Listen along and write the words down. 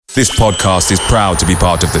This podcast is proud to be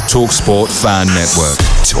part of the TalkSport Fan Network.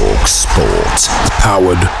 TalkSport.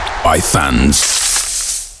 Powered by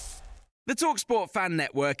fans. The TalkSport Fan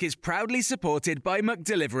Network is proudly supported by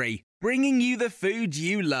McDelivery, bringing you the food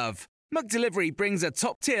you love. McDelivery brings a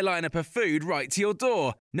top-tier lineup of food right to your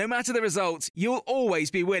door. No matter the result, you'll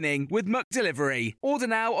always be winning with McDelivery. Order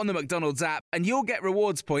now on the McDonald's app and you'll get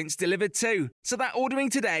rewards points delivered too. So that ordering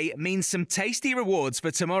today means some tasty rewards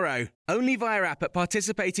for tomorrow. Only via app at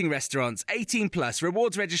participating restaurants. 18 plus.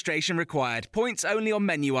 Rewards registration required. Points only on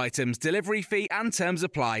menu items. Delivery fee and terms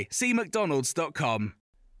apply. See mcdonalds.com.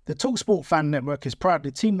 The TalkSport Fan Network is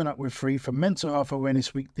proudly teaming up with Free for Mental Health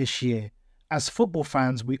Awareness Week this year. As football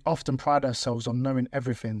fans, we often pride ourselves on knowing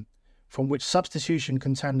everything, from which substitution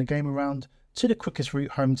can turn the game around to the quickest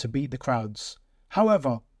route home to beat the crowds.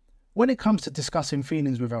 However, when it comes to discussing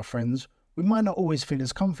feelings with our friends, we might not always feel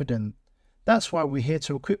as confident. That's why we're here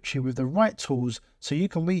to equip you with the right tools so you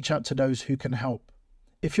can reach out to those who can help.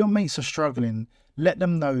 If your mates are struggling, let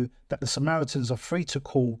them know that the Samaritans are free to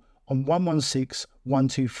call on 116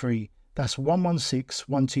 123. That's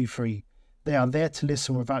 116 123. They are there to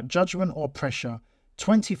listen without judgment or pressure,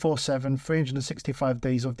 24/7, 365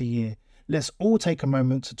 days of the year. Let's all take a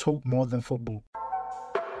moment to talk more than football.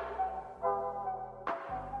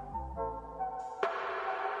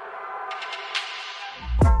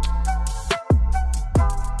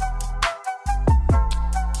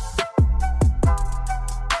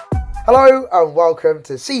 Hello and welcome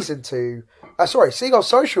to Seagull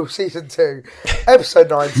Social Season 2, Episode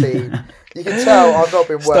 19. You can tell I've not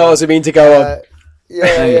been well. Stars are mean to go on.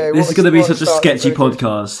 Yeah. This is going to be such a sketchy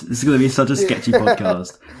podcast.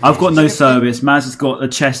 I've got no service. Maz has got a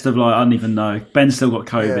chest of I don't even know. Ben's still got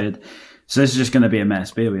COVID. Yeah. So this is just going to be a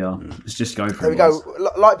mess. But here we are. Let's just go for it. There we go.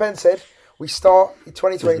 Like Ben said, we start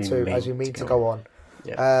 2022 as we mean to go on.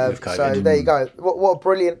 Yeah, so there you go. What a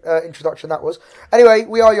brilliant introduction that was. Anyway,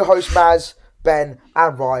 we are your hosts, Maz, Ben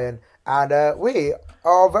and Ryan. And we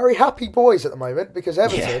are very happy boys at the moment because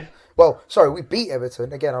Everton... Yeah. Well, sorry, we beat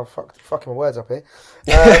Everton. Again, I'm fucking my words up here.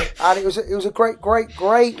 And it was a great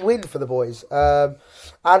win for the boys. And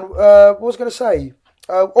what was I going to say?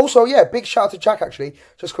 Also, big shout out to Jack, actually,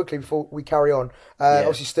 just quickly before we carry on.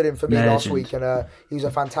 Obviously stood in for me last week, and he was a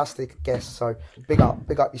fantastic guest, so big up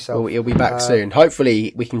yourself. Well, he'll be back soon.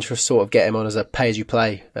 Hopefully, we can just sort of get him on as a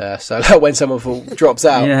pay-as-you-play, so that when someone drops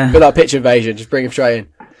out, a bit like pitch invasion, just bring him straight in.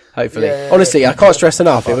 Hopefully. Honestly, I can't stress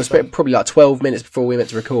enough. It was probably 12 minutes before we went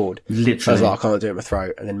to record. Literally. So I was like, I can't do it in my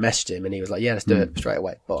throat. And then messaged him and he was like, yeah, let's do it straight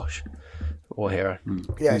away. Bosh. What a hero.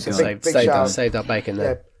 Yeah, it's a big shout. Saved our bacon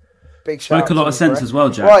there. Yeah, big shout. Spoke a lot of sense as well,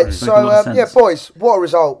 Jack. Right, so, boys, what a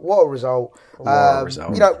result.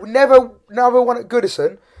 Never won at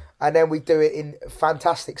Goodison. And then we do it in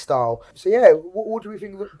fantastic style. So, what do we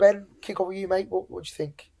think? Ben, kick off with you, mate. What do you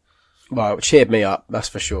think? Well, it cheered me up, that's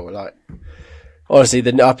for sure. Honestly,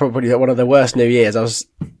 probably one of the worst New Year's. I was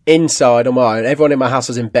inside on my own. Everyone in my house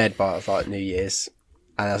was in bed by New Year's,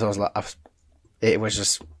 and I was like, it was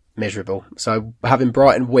just miserable. So having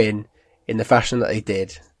Brighton win in the fashion that they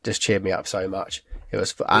did just cheered me up so much.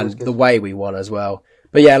 And the way we won as well.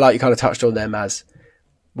 But yeah, like you kind of touched on them, as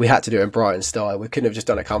we had to do it in Brighton style. We couldn't have just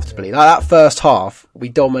done it comfortably. That first half, we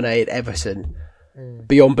dominated Everton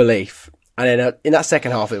beyond belief, and then in that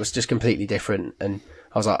second half, it was just completely different. And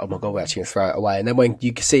I was like, oh my God, we're actually going to throw it away. And then when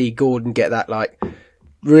you see Gordon get that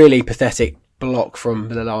really pathetic block from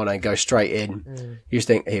Lionel and go straight in, you just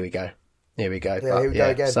think, here we go. Yeah, here we go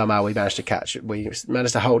again. Somehow we managed to catch it. We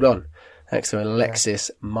managed to hold on thanks to an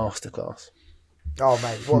Alexis masterclass. Oh,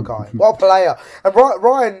 mate, what a guy. What a player. And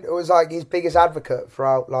Ryan was his biggest advocate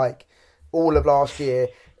throughout all of last year,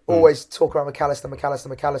 always talking about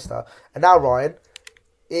McAllister. And now, Ryan,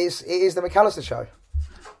 it is the McAllister show.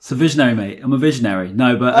 It's a visionary, mate. I'm a visionary.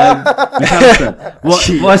 No, but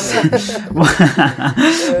McAllister,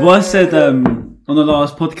 what I said on the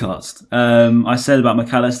last podcast, I said about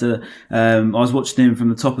McAllister. I was watching him from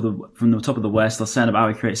the top of the West. I was saying about how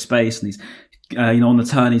he creates space, and he's on the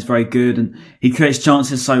turn he's very good, and he creates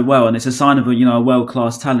chances so well. And it's a sign of a world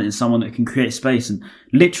class talent is someone that can create space. And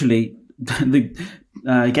literally, the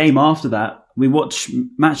game after that, we watch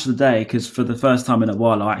Match of the Day because for the first time in a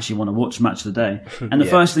while, I actually want to watch Match of the Day. And the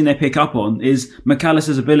first thing they pick up on is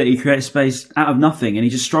McAllister's ability to create space out of nothing. And he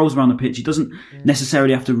just strolls around the pitch. He doesn't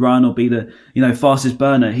necessarily have to run or be the, fastest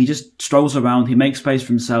burner. He just strolls around. He makes space for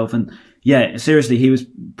himself. And yeah, seriously, he was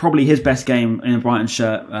probably his best game in a Brighton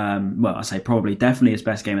shirt. Well, I say probably, definitely his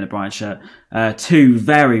best game in a Brighton shirt. Two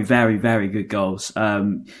very, very, very good goals.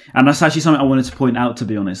 And that's actually something I wanted to point out, to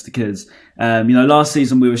be honest, because, last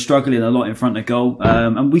season we were struggling a lot in front of goal.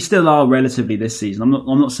 And we still are relatively this season.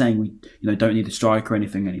 I'm not saying we, don't need a striker or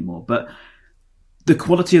anything anymore, but the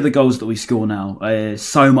quality of the goals that we score now is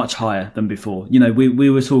so much higher than before.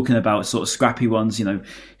 We were talking about sort of scrappy ones,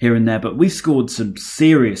 here and there, but we've scored some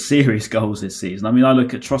serious goals this season. I mean, I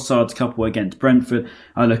look at Trossard's couple against Brentford.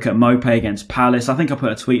 I look at Mope against Palace. I think I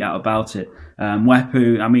put a tweet out about it.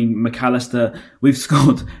 Wepu, McAllister, we've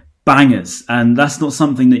scored bangers, and that's not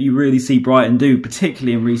something that you really see Brighton do,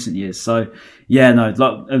 particularly in recent years. So, yeah, no,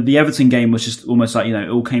 the Everton game was just almost like, it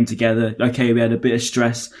all came together. Okay, we had a bit of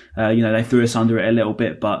stress. They threw us under it a little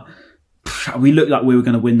bit, but we looked like we were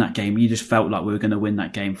going to win that game. You just felt like we were going to win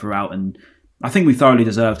that game throughout, and I think we thoroughly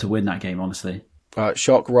deserved to win that game, honestly. Right,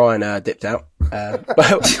 shock, Ryan dipped out.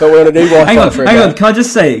 But we're on a new Wi-Fi. Hang on, can I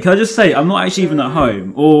just say, I'm not actually even at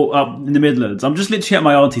home or up in the Midlands. I'm just literally at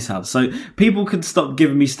my auntie's house. So people can stop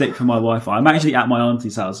giving me stick for my Wi-Fi. I'm actually at my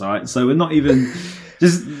auntie's house, alright? So we're not even,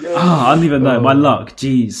 I don't even know. My luck,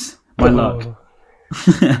 jeez. My luck.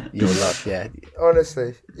 Your luck, yeah.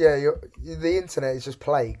 Honestly, yeah, the internet is just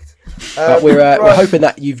plagued. But we're hoping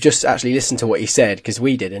that you've just actually listened to what he said, because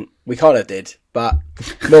we didn't. We kind of did, but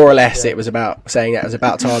more or less it was about saying that it was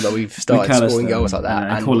about time that we've started scoring goals like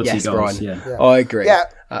that. And yes, goals, Brian, I agree. Yeah,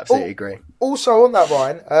 absolutely agree. Also on that,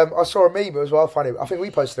 Ryan, I saw a meme as well. Funny, I think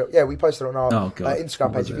we posted it. Yeah, we posted it on our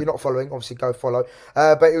Instagram page. If you're not following, obviously go follow.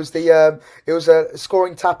 But it was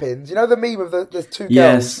scoring tap-ins. You know the meme of the two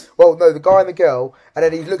girls. Well, no, the guy and the girl, and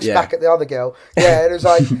then he looks back at the other girl. Yeah, and it was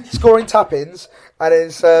like scoring tap-ins, and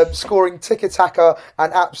it's scoring tiki-taka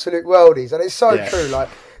and absolute worldies, and it's so true. Like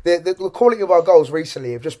the quality of our goals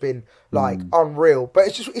recently have just been like unreal. But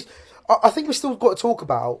I think we still got to talk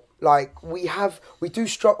about, like, we do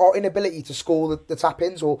struggle our inability to score the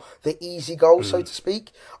tap-ins or the easy goals, so to speak.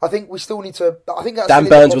 I think we still need to. I think that's Dan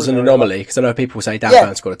Burns was an anomaly, because I know people say Dan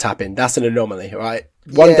Burns scored a tap-in. That's an anomaly, right?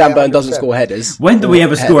 Dan Burns doesn't score headers. When do we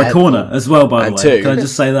ever score a corner as well? By the way, two, can I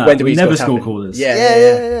just say that when do we never score corners?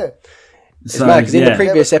 Yeah. It's mad, because in the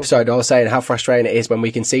previous episode I was saying how frustrating it is when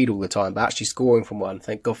we concede all the time, but actually scoring from one,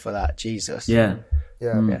 thank God for that. Jesus. Yeah.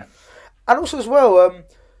 And also as well,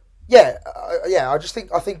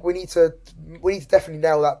 I think we need to definitely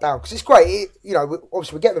nail that down, because it's great.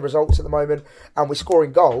 Obviously we're getting the results at the moment and we're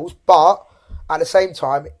scoring goals, but at the same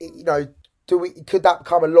time, could that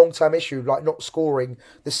become a long-term issue, like not scoring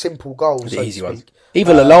the simple goals, the easy ones?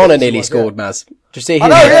 Even Lallana nearly scored, Maz. Did you see his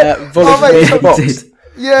volley from the box?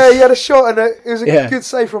 Yeah, he had a shot, and it was a good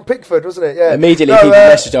save from Pickford, wasn't it? Yeah. Immediately, people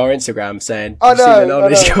messaged our Instagram saying, "I know,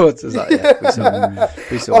 he scored." I was like,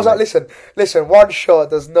 we saw I was like, listen, one shot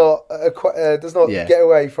does not get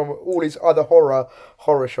away from all these other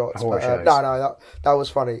horror shots. That was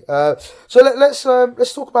funny. So let's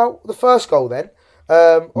talk about the first goal then.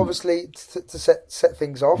 Obviously, to set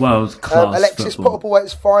things off. World class Alexis football. put up at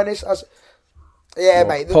his finest.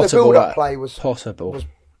 Mate. The build-up play was possible.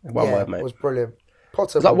 One word, mate. Was brilliant.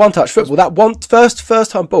 It was like one-touch football. That one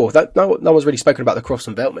first-time ball. No one's really spoken about the cross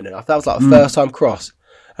from Veltman enough. That was like a first-time cross,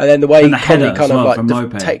 and then the way he kind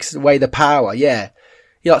of takes away the power. Yeah,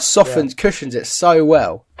 he like softens, cushions it so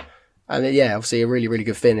well, and then, obviously a really, really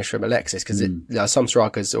good finish from Alexis, because some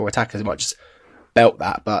strikers or attackers might just belt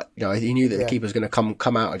that, but he knew that the keeper was going to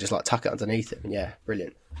come out and just like tuck it underneath him. And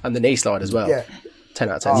brilliant, and the knee slide as well. 10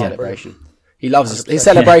 out of 10 celebration. Brilliant. He loves his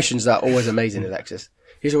celebrations. Are always amazing, Alexis.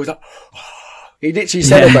 He's always like. He literally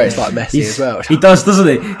celebrates like Messi as well. He does, doesn't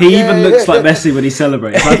he? He even looks like Messi when he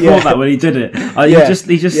celebrates. I thought that when he did it.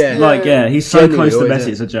 He's so close to Messi.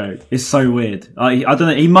 It's a joke. It's so weird. I don't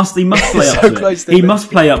know. He must play up to it. He must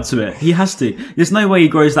play up to it. He has to. There's no way he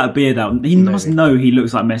grows that beard out. He must know he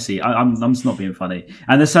looks like Messi. I'm just not being funny.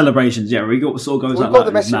 And the celebrations, we sort of goes like that. We've got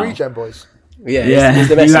the Messi regen, boys. It's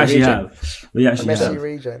the Messi We actually have.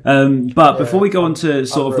 Regen. But before we go on to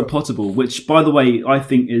sort of the Potter ball, which, by the way, I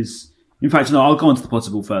think is... In fact, no, I'll go on to the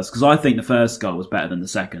Potter ball first, because I think the first goal was better than the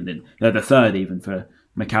second, and the third even for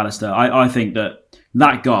McAllister. I think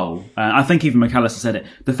that goal, I think even McAllister said it,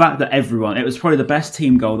 the fact that it was probably the best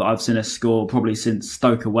team goal that I've seen us score probably since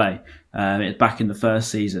Stoke away, back in the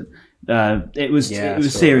first season. It was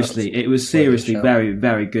seriously very,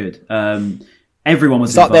 very good. Everyone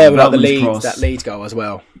was up there with that Leeds goal as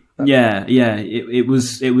well. Yeah. It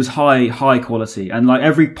was high quality, and like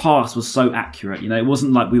every pass was so accurate. You know, it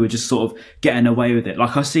wasn't like we were just sort of getting away with it.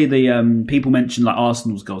 Like I see the people mention like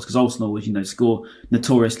Arsenal's goals, because Arsenal was, you know, score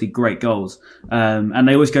notoriously great goals, and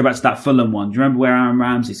they always go back to that Fulham one. Do you remember where Aaron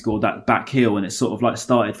Ramsey scored that back heel and it sort of like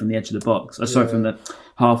started from the edge of the box? Sorry, from the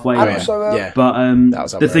halfway line. Also,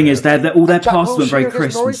 But the thing is, all their passes were very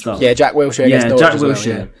crisp and stuff. Yeah, Jack Wilshere. Jack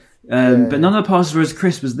Wilshere. But none of the passes were as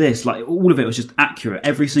crisp as this. Like all of it was just accurate.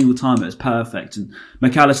 Every single time it was perfect. And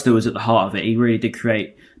McAllister was at the heart of it. He really did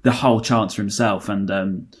create the whole chance for himself. And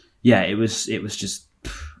it was just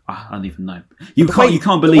I don't even know. You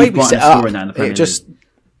can't believe Brighton scoring that in the Premier League.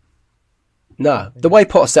 No, the way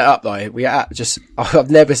Potter set up though,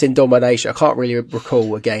 I've never seen domination. I can't really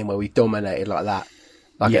recall a game where we dominated like that.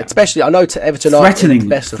 Like especially, I know to Everton aren't in the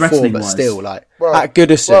best of form, but still, like at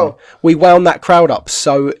Goodison, we wound that crowd up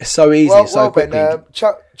so easy, so quickly.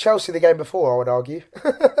 Chelsea the game before, I would argue.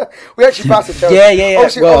 We actually battered Chelsea. Yeah.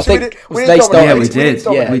 I think we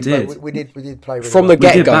did. We did play really from the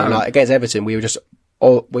get go. Like against Everton, we were just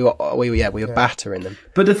we were battering them.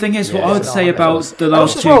 But the thing is, what I would say about the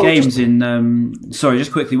last two games in sorry,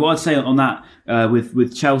 just quickly, what I'd say on that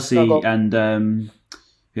with Chelsea and.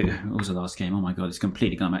 What was the last game? Oh my god, it's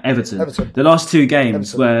completely gone. Everton. The last two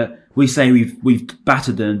games where we say we've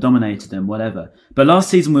battered them, dominated them, whatever. But last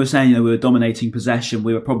season we were saying, you know, we were dominating possession.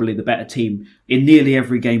 We were probably the better team in nearly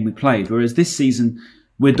every game we played. Whereas this season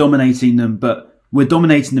we're dominating them, but we're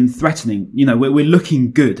dominating them, threatening. You know, we're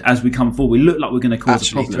looking good as we come forward. We look like we're going to cause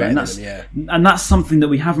a problem, and that's something that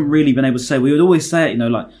we haven't really been able to say. We would always say it, you know,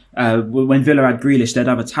 like when Villa had Grealish, they'd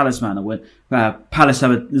have a talisman, or when Palace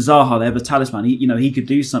have a Zaha, they have a talisman. He could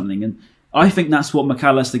do something, and I think that's what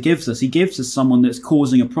McAllister gives us. He gives us someone that's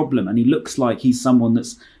causing a problem, and he looks like he's someone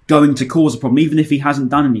that's going to cause a problem, even if he hasn't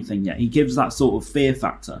done anything yet. He gives that sort of fear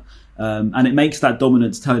factor, and it makes that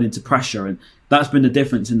dominance turn into pressure, and that's been the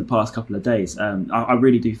difference in the past couple of days. I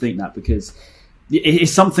really do think that, because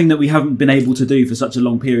it's something that we haven't been able to do for such a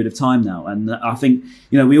long period of time now. And I think,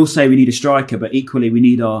 you know, we all say we need a striker, but equally we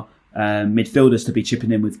need our midfielders to be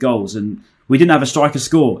chipping in with goals. And we didn't have a striker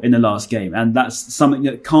score in the last game. And that's something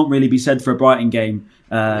that can't really be said for a Brighton game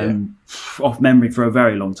off memory for a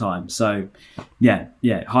very long time. So,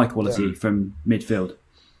 high quality from midfield.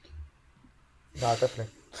 No,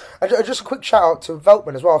 definitely. And just a quick shout out to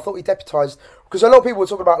Veltman as well. I thought he deputised, because a lot of people were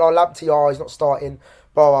talking about Lamptey, he's not starting,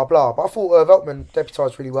 blah blah blah. But I thought Veltman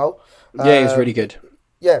deputised really well. Yeah, he was really good.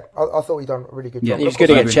 Yeah, I thought he done a really good job. He was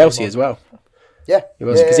good against Chelsea as well. Yeah, he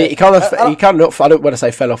was, because he kind of I don't want to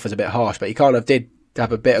say fell off as a bit harsh, but he kind of did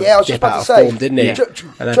have a bit of dip out of form, didn't he? And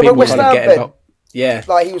then people West kind of Ham, get involved. Yeah,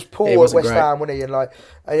 like he was poor at West Ham, wasn't he? And like,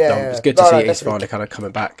 it's good to see he's finally kind of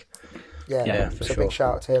coming back. Yeah, for sure. A big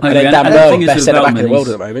shout out to him. And then Dan Burn, best centre back in the world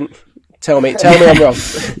at the moment. Tell me I'm wrong.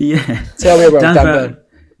 Tell me I'm wrong, Dan Burn.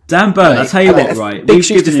 Dan Burn, I'll tell you what, right? Big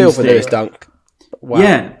shoes to fill for Lewis Dunk. Wow.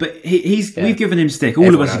 Yeah, but we've given him stick.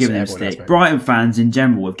 All of us have given him stick. Brighton fans in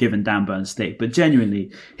general have given Dan Burn stick. But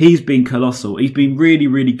genuinely, he's been colossal. He's been really,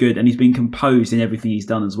 really good, and he's been composed in everything he's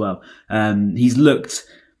done as well. He's looked,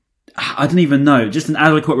 I don't even know, just an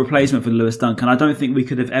adequate replacement for Lewis Dunk. And I don't think we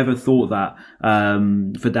could have ever thought that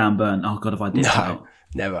for Dan Burn. Oh, God, have I dipped out?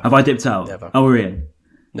 Never. Have I dipped out? Never. Oh, we're in?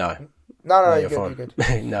 No, you're good. You're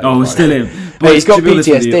good. No, we're still in. But he's got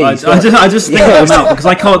PTSD. I just think I'm out because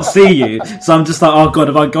I can't see you, so I'm just like, oh god,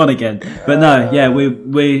 have I gone again? But no,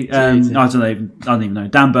 we I don't even know.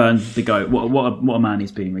 Dan Burn, the GOAT. What a man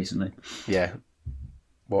he's been recently. Yeah.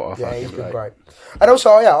 He's been great. And also,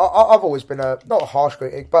 I've always been not a harsh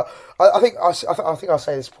critic, but I think I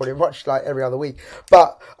say this pretty much like every other week.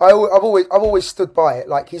 But I've always stood by it.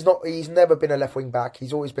 Like he's never been a left wing back.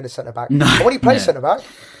 He's always been a centre back. No, and when he plays centre back,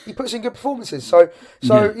 he puts in good performances. So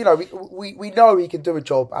you know, we know he can do a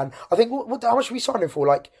job. And I think how much are we signing for?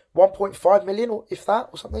 Like 1.5 million, or if that,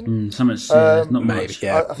 or something. Not much.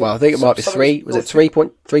 Yeah. I think it might be 3. Was it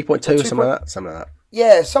 3.2 or something like that? Something like that.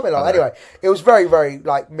 Yeah, something like that. Anyway, it was very, very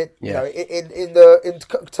like you know, in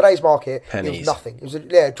today's market, pennies. It was nothing. It was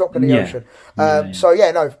a drop in the ocean. So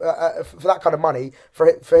for that kind of money, for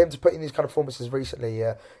him to put in these kind of performances recently,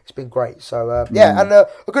 it's been great. So and a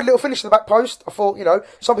good little finish to the back post. I thought, you know,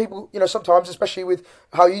 some people, you know, sometimes, especially with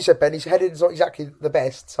how you said, Ben, his heading is not exactly the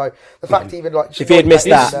best. So the fact even like if he had missed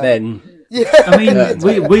that, then. Yeah, I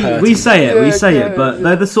mean, we say it, but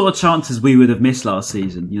they're the sort of chances we would have missed last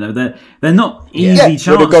season. You know, they're not easy chances.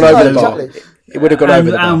 It would have gone over the bar. It would have gone over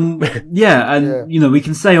the bar. You know, we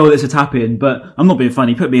can say, "Oh, it's a tap in," but I'm not being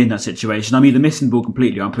funny. Put me in that situation. I'm either missing the ball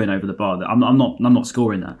completely, or I'm putting over the bar. I'm not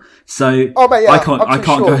scoring that. So I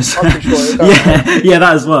can't go. Sure. Yeah,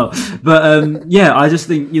 that as well. But I just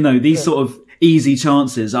think, you know, these sort of easy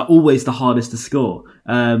chances are always the hardest to score.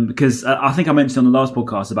 Because I think I mentioned on the last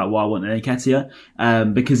podcast about why I want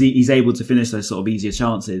Nketiah, because he's able to finish those sort of easier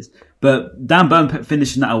chances. But Dan Burn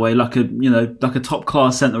finishing that away like a top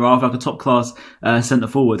class centre half, like a top class centre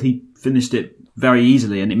forward. He finished it very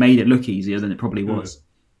easily, and it made it look easier than it probably was.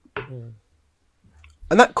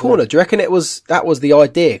 And that corner, do you reckon that was the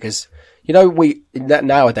idea? Because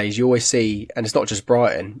nowadays you always see, and it's not just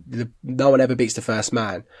Brighton, no one ever beats the first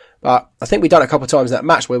man. But I think we've done it a couple of times in that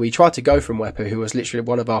match where we tried to go from Wepu, who was literally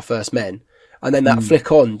one of our first men, and then that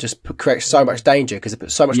flick on just creates so much danger because it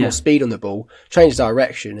puts so much more speed on the ball, changes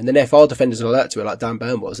direction, and then if our defenders are alert to it, like Dan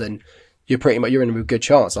Burn was, then you're in a good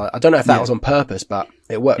chance. I don't know if that was on purpose, but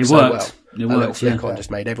it worked so well. A little flick on just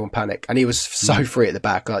made everyone panic, and he was so free at the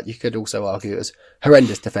back. Like, you could also argue it was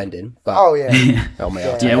horrendous defending, but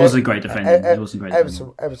it wasn't great defending. It wasn't great.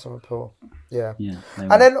 Everton were poor. Yeah.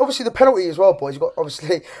 And then obviously the penalty as well, boys. You've got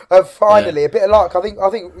obviously finally a bit of luck. I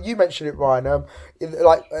think you mentioned it, Ryan. A bit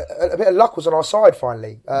of luck was on our side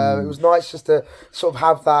finally. It was nice just to sort of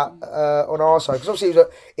have that on our side, because obviously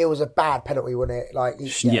it was a bad penalty, wasn't it? Like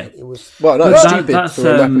it was. Well, no, it's stupid for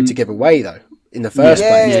Wepu to give away though. In the first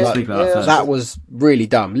place, that was really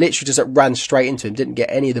dumb. Literally, just ran straight into him, didn't get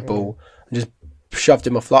any of the ball, and just shoved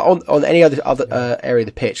him off. Like on any other area of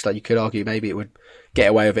the pitch, like you could argue maybe it would get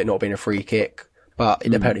away with it not being a free kick, but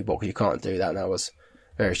in the penalty box you can't do that. And that was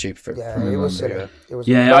very stupid. It was silly. It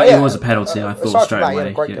was a penalty. I thought straight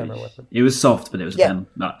away. It was soft, but it was a penalty.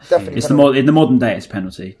 Definitely. It's in the modern day, it's a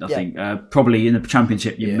penalty. I think probably in the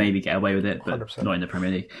Championship you maybe get away with it, but 100%. Not in the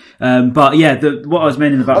Premier League. But what I was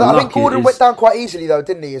meaning about I think Gordon went down quite easily though,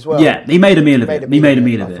 didn't he? As well. Yeah, he made a meal of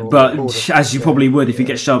it. But as you probably would, if you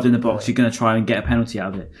get shoved in the box, you're going to try and get a penalty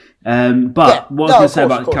out of it. What I was going to say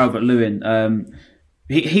about Calvert-Lewin.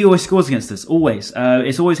 He always scores against us, always.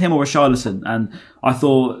 It's always him or Richarlison. And I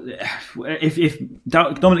thought, if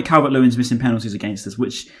Dominic Calvert-Lewin's missing penalties against us,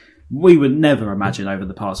 which we would never imagine over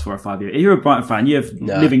the past 4 or 5 years. If you're a Brighton fan, you have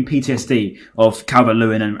living PTSD of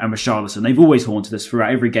Calvert-Lewin and Richarlison. They've always haunted us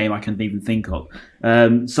throughout every game I can even think of.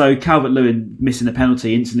 So Calvert-Lewin missing the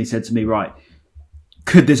penalty instantly said to me, right,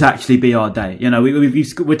 could this actually be our day? We're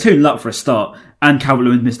 2-0 up for a start, and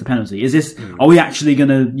Calvert-Lewin missed the penalty. Are we actually going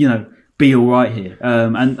to, be all right here?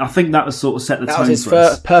 And I think that was sort of set the tone for us. That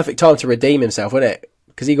was his perfect time to redeem himself, wasn't it?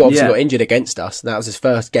 Because he obviously got injured against us. And that was his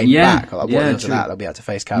first game back. What after that, they'll be able to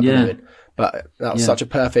face Calvert-Lewin. But that was such a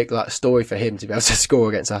perfect story for him to be able to score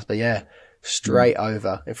against us. But straight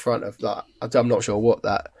over in front of I'm not sure what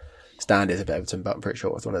that stand is at Everton, but I'm pretty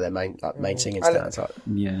sure it was one of their main singing stands.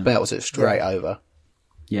 Belts it straight over.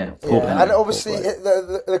 And obviously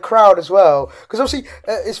the crowd as well, because obviously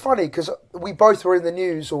it's funny because we both were in the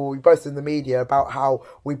news, or we both in the media, about how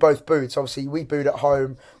we both booed. So obviously we booed at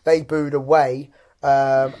home, they booed away,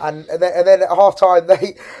 and then at half time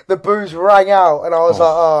the boos rang out, and I was like,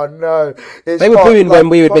 oh no. They were booing when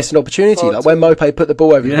we would miss an opportunity, like when Mope put the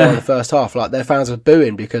ball over the bar in the first half. Like, their fans were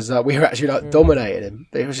booing because we were actually dominating him.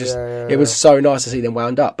 It was just it was so nice to see them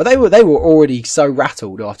wound up, but they were already so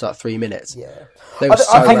rattled after 3 minutes.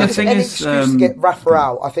 I think the thing is, excuse to get Rafa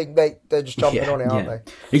out. I think they're just jumping on it, aren't they?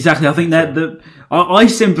 Exactly. I think that I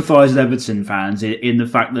sympathise with Everton fans in the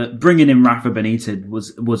fact that bringing in Rafa Benitez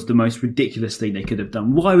was the most ridiculous thing they could have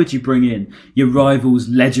done. Why would you bring in your rival's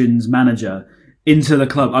legends manager into the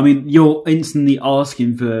club? I mean, you're instantly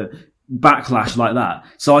asking for backlash like that.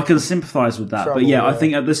 So I can sympathise with that. But I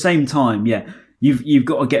think at the same time, You've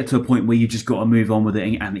got to get to a point where you've just got to move on with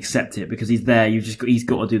it and accept it, because he's there. He's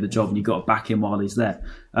got to do the job, and you've got to back him while he's there.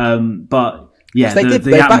 They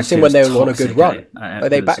backed him when they were on a good run.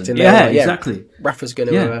 They backed him. Exactly. Rafa's going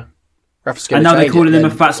to. And now they're calling him a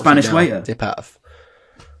fat Spanish waiter. Dip out of.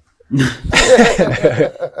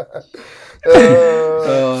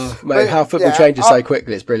 Mate, how football changes so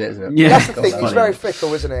quickly, it's brilliant, isn't it? That's the thing. It's very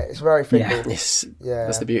fickle, isn't it? It's very fickle.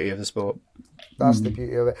 That's the beauty of the sport. That's the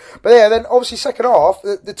beauty of it. But then obviously second half,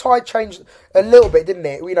 the tide changed a little bit, didn't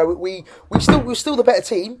it? We were still the better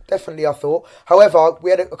team, definitely, I thought. However, we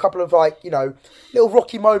had a couple of little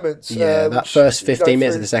rocky moments. That first 15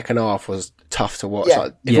 minutes of the second half was tough to watch.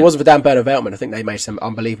 If it wasn't for Dan Burn-Veltman, I think they made some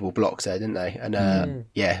unbelievable blocks there, didn't they? And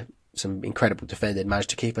some incredible defending, managed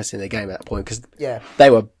to keep us in the game at that point, because they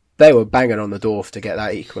were banging on the door to get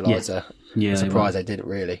that equaliser. I'm surprised they didn't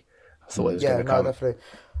really. I thought it was going to come. Definitely.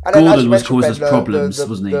 And Gordon was causing us problems,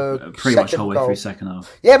 wasn't he? Pretty much whole way through second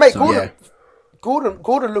half. Yeah, mate.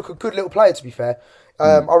 Gordon looked a good little player, to be fair.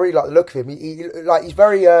 I really like the look of him. He's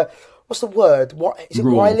very what's the word? What is it?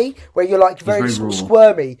 Raw. Wily, where you're very raw.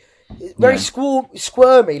 squirmy. very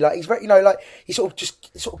squirmy. Like he's very, like he sort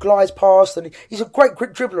of glides past, and he's a great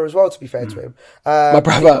dribbler as well. To be fair to him, my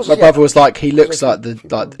brother was like, he looks like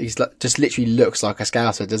he's like just literally looks like a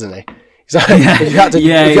scouser, doesn't he? So if you had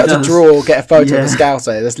to draw or get a photo of a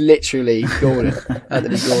scouser, that's literally Gordon,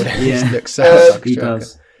 Anthony Gordon. Yeah. He looks so like a he striker.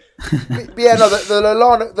 does. But yeah, no, the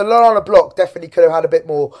Lallana block definitely could have had a bit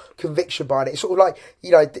more conviction behind it. It's sort of like,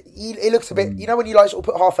 it looks a bit, when you like sort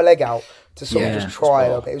of put half a leg out to sort of just try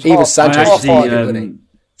it a bit. It was Sanchez was wasn't he?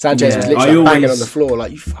 Sanchez was literally banging on the floor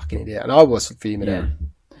like, you fucking idiot. And I was fuming at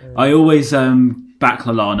him. I always back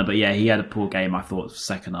Lallana, but he had a poor game, I thought,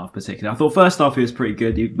 second half particularly. I thought first half he was pretty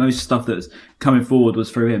good. Most stuff that was coming forward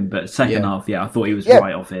was through him, but second half, I thought he was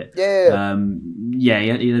right off it. He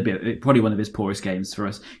had a bit, probably one of his poorest games for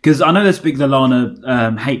us. Because I know there's a big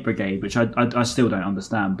Lallana hate brigade, which I still don't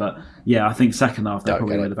understand, but I think second half they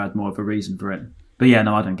probably would have had more of a reason for it. But I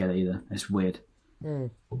don't get it either. It's weird. Yeah.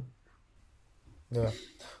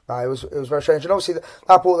 No, it was very strange, and obviously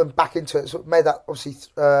that brought them back into it. So it made that obviously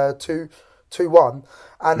 2-1,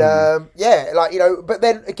 and But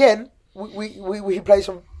then again, we played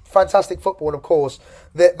some fantastic football, and of course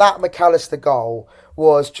that McAllister goal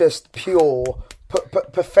was just pure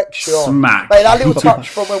perfection. Smack. Mate, that little touch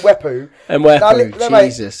from Mwepu.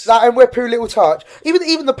 Jesus. That Mwepu little touch.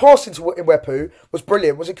 Even the pass into Mwepu was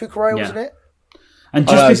brilliant. Was it Cucurella, wasn't it? And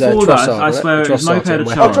just before that, I swear, Moped had a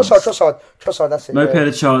chance. Trossard, that's it. Moped had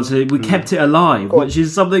a chance. We kept it alive, which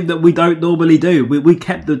is something that we don't normally do. We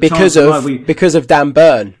kept the chance alive. Because of Dan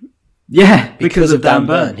Burn. Yeah, because of Dan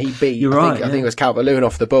Burn. He beat, You're I right, think it was Calvert-Lewin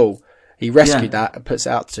off the ball. He rescued that and puts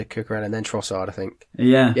it out to Cucurella and then Trossard, I think.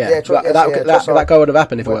 That goal would have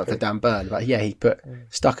happened if it weren't for Dan Burn. But he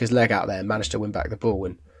stuck his leg out there and managed to win back the ball.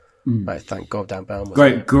 And thank God Dan Burn was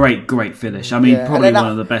great finish. I mean, probably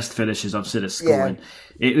one of the best finishes I've seen at scoring.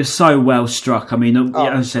 It was so well struck. I mean, as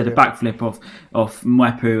I said, a backflip off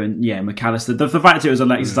Mwepu and McAllister. The fact it was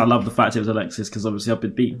Alexis, I love the fact it was Alexis because obviously I've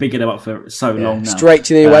been bigging him up for so long now. Straight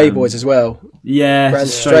to the away boys as well. Yeah, ran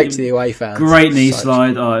straight to the away fans. Great knee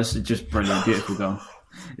slide. Oh, it's just brilliant, beautiful goal.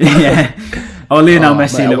 Lionel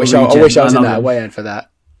Messi. I wish I was in that away end for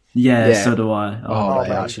that. Yeah, so do I. I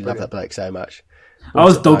actually love that bloke so much. I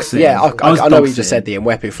was dog sick. Yeah, I know you just said the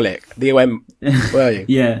Mwepu flick. Were you?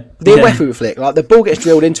 Yeah. The Mwepu flick. Like the ball gets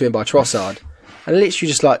drilled into him by Trossard, and literally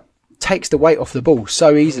just like takes the weight off the ball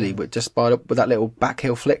so easily, with that little back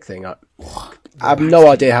heel flick thing. I have no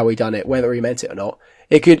idea how he done it, whether he meant it or not.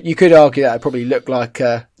 You could argue that it probably looked like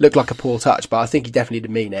a poor touch, but I think he definitely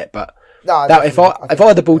didn't mean it. But if I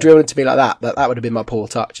had the ball drilled into me like that would have been my poor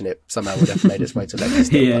touch, and it somehow would have made its way to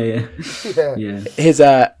Leicester. His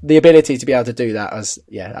the ability to be able to do that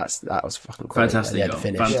that was fucking great.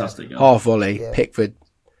 Fantastic goal. Half volley, Pickford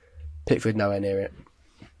nowhere near it.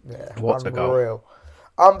 Yeah, what a goal!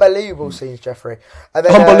 Unbelievable scenes, Jeffrey. And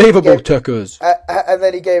then, unbelievable tuckers. And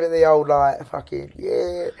then he gave it the old fucking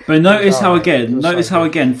But notice how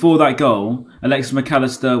again for that goal, Alexis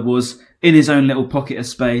McAllister was in his own little pocket of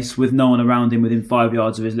space with no one around him within 5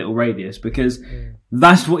 yards of his little radius, because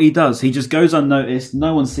that's what he does. He just goes unnoticed.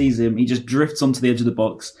 No one sees him. He just drifts onto the edge of the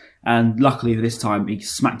box. And luckily this time he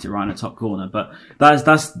smacked it right in the top corner. But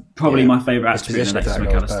that's probably my favourite attribute of Alexis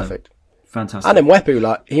McAllister. Perfect. Fantastic. And then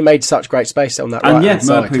Mwepu, he made such great space on that right hand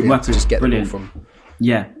side. Mwepu just get brilliant. The ball from.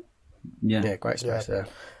 Yeah, great space there.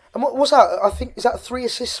 And what was that? I think, is that 3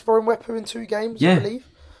 assists for Mwepu in 2 games, I believe?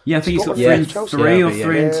 Yeah, I think he's got 3 and 2, 3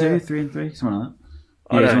 and 3, something like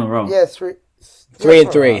that. He's on a roll. Yeah, 3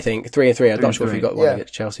 and 3, I think. 3 and 3. I'm not sure if he got one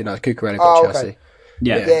against Chelsea. No, Cucurella got Chelsea.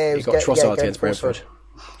 Yeah, he got Trossard against Brentford.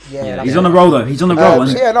 Yeah, he's on a roll though. He's on a roll,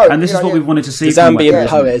 and this is what we've wanted to see. The Zambian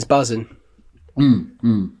poet is buzzing.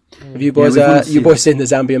 Have you boys seen the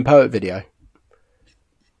Zambian poet video?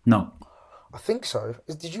 No. I think so.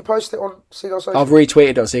 Did you post it on Seagull Social? I've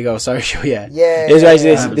retweeted on Seagull Social, yeah. It was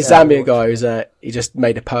basically this Zambian guy he just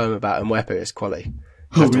made a poem about Mwepu. It's quality.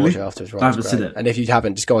 Oh, really? Afterwards, I haven't seen it. And if you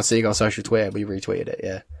haven't, just go on Seagull Social Twitter. We retweeted it,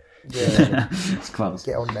 Yeah. It's close.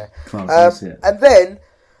 Get on there. And then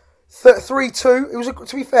 3-2. It was,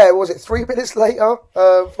 to be fair, was it 3 minutes later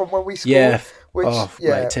from when we scored? Yeah.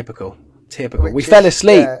 Mate, typical. We fell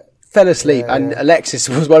asleep. And Alexis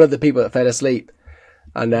was one of the people that fell asleep.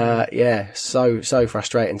 And so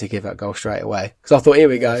frustrating to give that goal straight away. Because I thought, here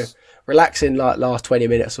we go, relaxing last 20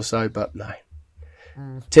 minutes or so, but no.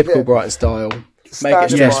 Typical Brighton style. Make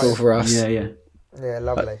it stressful for us. Yeah,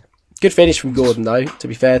 lovely. Good finish from Gordon, though, to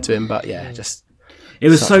be fair to him, but just... It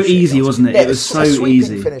was so easy, wasn't it? Yeah, it was so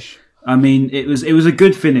easy. Finish. I mean, it was a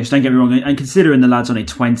good finish, don't get me wrong. And considering the lad's only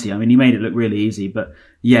 20, I mean, he made it look really easy. But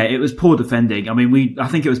Yeah, it was poor defending. I mean, I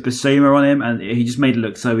think it was Basuma on him, and he just made it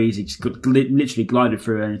look so easy. Just literally glided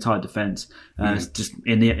through an entire defence, just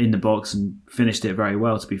in the box, and finished it very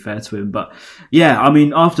well. To be fair to him, but yeah, I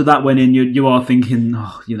mean, after that went in, you are thinking,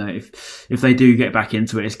 if they do get back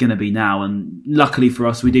into it, it's going to be now. And luckily for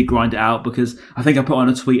us, we did grind it out, because I think I put on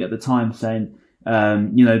a tweet at the time saying,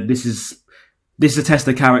 this is a test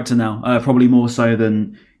of character now, probably more so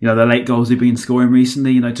than the late goals we've been scoring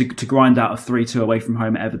recently. To grind out a 3-2 away from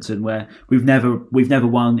home at Everton, where we've never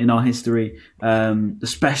won in our history,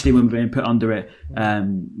 especially when we've been put under it.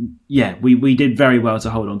 We did very well to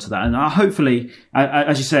hold on to that, and hopefully,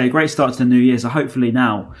 as you say, a great start to the New Year. So hopefully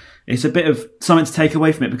now it's a bit of something to take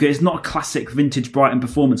away from it, because it's not a classic vintage Brighton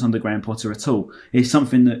performance under Graham Potter at all. It's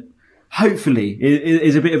something that hopefully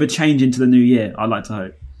is a bit of a change into the new year. I'd like to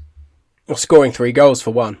hope. Or scoring 3 goals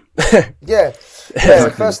for one. Yeah. It's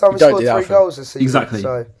the first time we scored 3 goals this season. Exactly.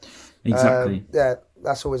 So, exactly.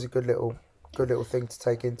 That's always a good little thing to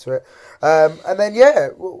take into it. And then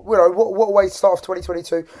what a way to start off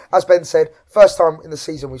 2022. As Ben said, first time in the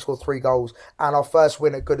season we scored 3 goals, and our first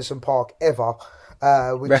win at Goodison Park ever.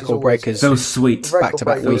 Record breakers. So sweet.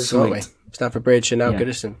 Back-to-back weeks, weren't we? Stamford Bridge and now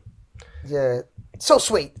Goodison. Yeah. So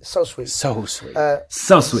sweet. So sweet. So sweet.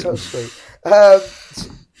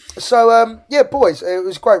 Boys, it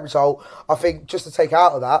was a great result. I think just to take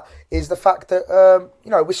out of that is the fact that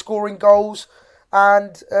we're scoring goals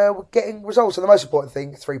and we're getting results. And the most important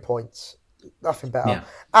thing, 3 points. Nothing better. Yeah.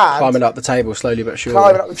 And climbing up the table slowly but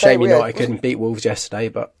surely. Shame United couldn't beat Wolves yesterday,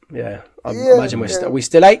 but I imagine we're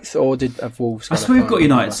still 8th, or have Wolves? I suppose we've got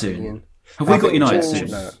United soon. Have we got United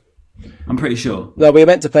soon? No. I'm pretty sure. No, we were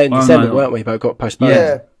meant to play in December, weren't we? But got postponed.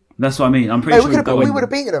 Yeah, that's what I mean. I'm pretty sure we would have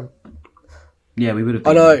beaten them. Yeah, we would have.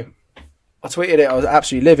 I know. I tweeted it. I was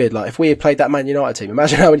absolutely livid. Like, if we had played that Man United team,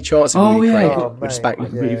 imagine how many chances we created. I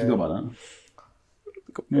completely forgot about that.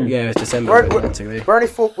 Yeah, it's December. We're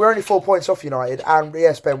only 4 points off United, and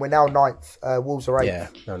yes, Ben, we're now 9th. Wolves are 8th. Yeah,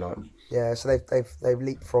 no 9th. Yeah, so they've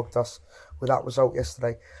leapfrogged us with that result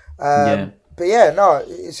yesterday. But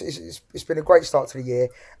it's been a great start to the year,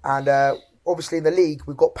 and obviously in the league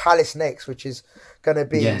we've got Palace next, which is going to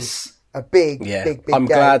be a big I'm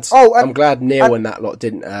game. I'm glad Neil and that lot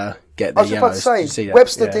didn't get the I was about to say,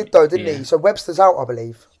 Webster did though, didn't he? So Webster's out, I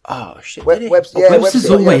believe. Oh shit! Webster's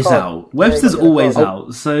always out. Webster's always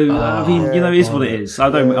out. So I mean, it is what it is.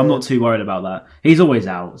 I'm not too worried about that. He's always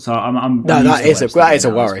out. So I'm. No, that is a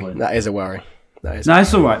worry. That is a worry. No,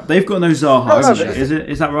 it's all right. They've got no Zaha.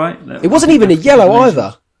 Is that right? It wasn't even a yellow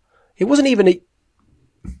either. It wasn't even a.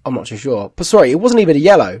 I'm not too sure, but sorry, it wasn't even a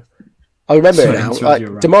yellow. I remember it now. Like,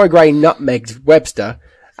 Demarai Gray nutmegged Webster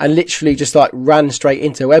and literally just ran straight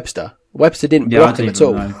into Webster. Webster didn't block him at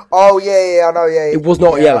all. Oh yeah, I know. Yeah, it was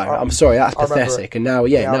not yellow. I'm sorry, that's pathetic. And now,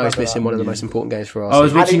 now he's missing one of the most important games for us. I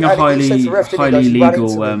was watching a highly legal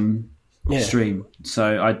stream,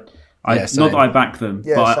 so I not that I back them,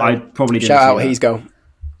 but I probably didn't. Shout out He's Goal.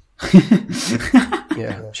 Shout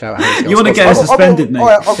out He's Goal. You want to get us suspended, mate?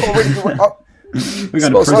 I've got a really good. We're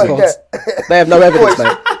going to prison. They have no evidence,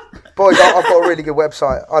 mate. Boys, I've got a really good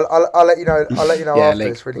website. I'll let you know. I'll let you know after.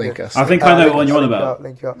 It's really good. I think I know what one you're on about.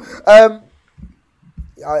 Link you up. I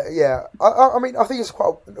mean, I think it's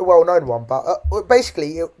quite a well-known one, but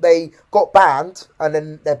basically they got banned and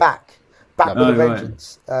then they're back with a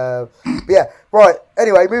vengeance. Right.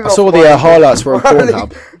 Anyway, moving on. I saw the highlights were on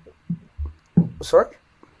Pornhub. Sorry.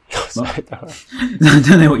 I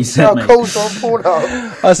don't know what you said, mate. Calls on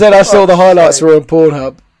Pornhub. I said I saw the highlights were on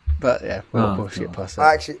Pornhub, but we'll bullshit past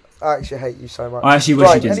that. I actually hate you so much. I actually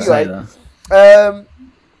wish you didn't say that.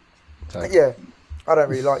 I don't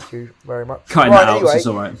really like you very much. Cutting that out, it's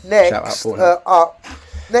all right.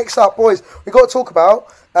 Next up, boys, we've got to talk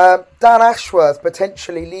about Dan Ashworth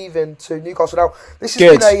potentially leaving to Newcastle. Now, this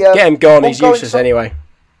has been a get him gone. He's useless anyway.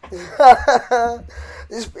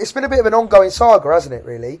 It's been a bit of an ongoing saga, hasn't it,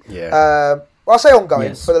 really? Yeah. I say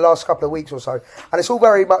ongoing for the last couple of weeks or so. And it's all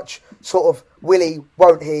very much sort of will he,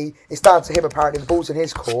 won't he? It's down to him, apparently. The ball's in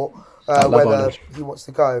his court, whether he wants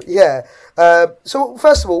to go. Yeah. So,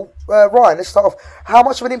 first of all, Ryan, let's start off. How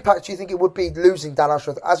much of an impact do you think it would be losing Dan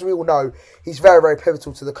Ashworth? As we all know, he's very, very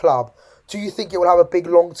pivotal to the club. Do you think it will have a big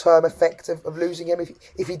long-term effect of losing him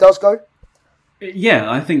if he does go?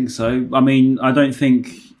 Yeah, I think so. I mean, I don't think...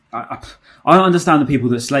 I don't understand the people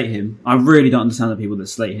that slate him. I really don't understand the people that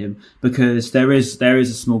slate him, because there is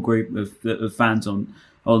a small group of fans on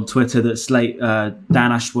Twitter that slate Dan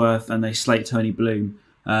Ashworth and they slate Tony Bloom.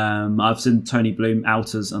 I've seen Tony Bloom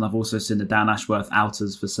outers, and I've also seen the Dan Ashworth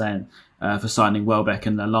outers for saying for signing Welbeck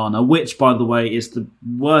and Lallana, which, by the way, is the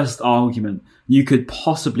worst argument you could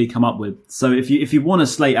possibly come up with. So if you want to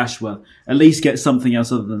slate Ashworth, at least get something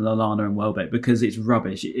else other than Lallana and Welbeck, because it's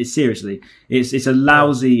rubbish. It's seriously, it's a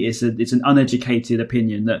lousy, it's an uneducated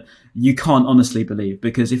opinion that you can't honestly believe,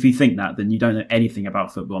 because if you think that, then you don't know anything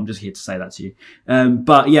about football. I'm just here to say that to you.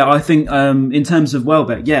 But yeah, I think in terms of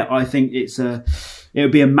Welbeck, I think it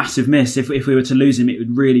would be a massive miss if we were to lose him. It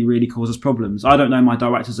would really, really cause us problems. I don't know my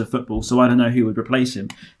directors of football, so I don't know who would replace him.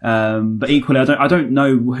 But equally, I don't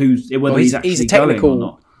know whether he's actually going or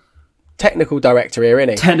not. Technical director here,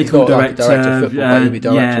 isn't he? Technical director of football. He'll be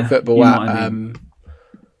director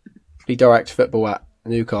of football at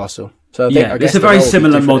Newcastle. So I think it's a very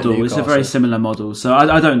similar model. It's a very similar model. So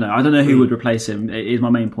I don't know. I don't know who would replace him. Is my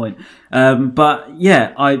main point. But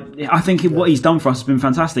yeah, I think what he's done for us has been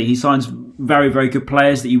fantastic. He signs very, very good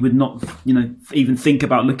players that you would not, even think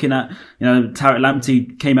about looking at. Tariq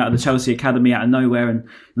Lamptey came out of the Chelsea academy out of nowhere, and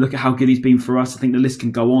look at how good he's been for us. I think the list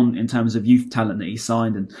can go on in terms of youth talent that he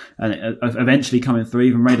signed and eventually coming through.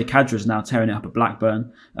 Even Raider Kadra is now tearing it up at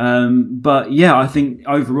Blackburn. But yeah, I think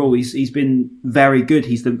overall he's been very good.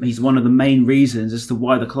 He's one of the main reasons as to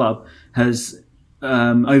why the club has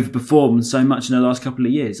overperformed so much in the last couple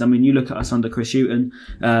of years. I mean, you look at us under Chris Hughton,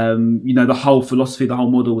 the whole philosophy, the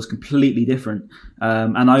whole model was completely different.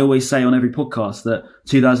 And I always say on every podcast that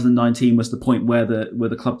 2019 was the point where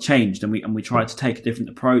the club changed, and we tried to take a different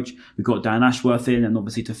approach. We got Dan Ashworth in, and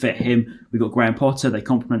obviously to fit him, we got Graham Potter. They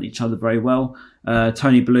complement each other very well.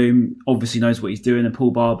 Tony Bloom obviously knows what he's doing, and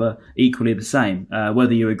Paul Barber equally the same.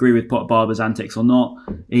 Whether you agree with Barber's antics or not,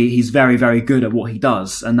 he's very, very good at what he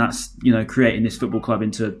does, and that's creating this football club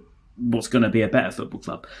into what's going to be a better football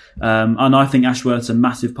club. And I think Ashworth's a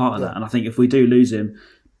massive part of that. And I think if we do lose him,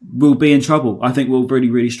 we'll be in trouble. I think we'll really,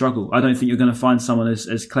 really struggle. I don't think you're going to find someone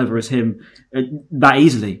as clever as him that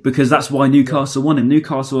easily, because that's why Newcastle want him.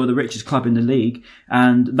 Newcastle are the richest club in the league,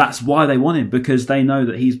 and that's why they want him, because they know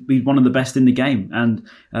that he's one of the best in the game. And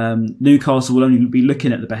Newcastle will only be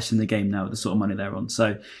looking at the best in the game now with the sort of money they're on.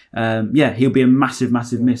 So he'll be a massive,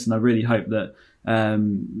 massive miss, and I really hope that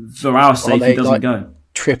for our sake he doesn't go.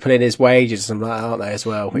 Tripling his wages and something like that, aren't they, as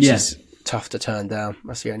well? Which is tough to turn down.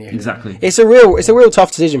 That's the only issue. Exactly. It's a real tough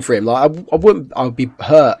decision for him. Like I would be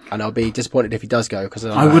hurt and I'll be disappointed if he does go, because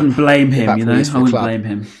I wouldn't blame him. I wouldn't blame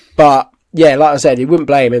him. But yeah, like I said, you wouldn't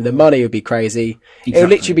blame him. The money would be crazy. Exactly. It would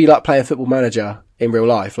literally be like playing Football Manager in real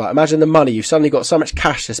life. Like, imagine the money. You've suddenly got so much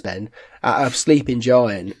cash to spend at a sleeping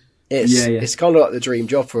giant. It's kind of like the dream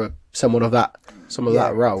job for someone of that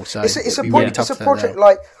role. So it's a project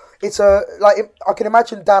like. I can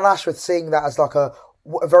imagine Dan Ashworth seeing that as like a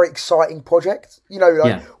very exciting project,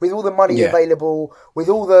 with all the money available, with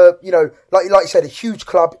all the, like you said, a huge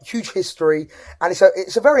club, huge history, and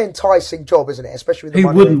it's a very enticing job, isn't it? Especially with the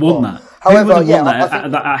money. Who wouldn't want that? However, who wouldn't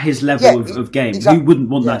want that at his level of game? Exactly, who wouldn't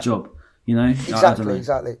want that job? Exactly.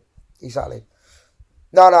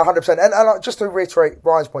 No, 100%. And just to reiterate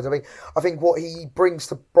Ryan's point, I think what he brings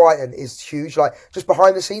to Brighton is huge. Like, just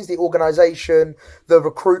behind the scenes, the organisation, the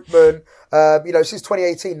recruitment. Since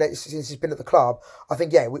 2018, since he's been at the club, I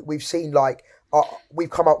think we've seen we've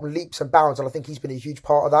come up with leaps and bounds, and I think he's been a huge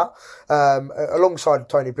part of that, alongside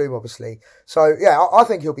Tony Bloom, obviously. So I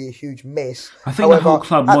think he'll be a huge miss. I think the whole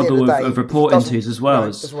club model of reporting to has well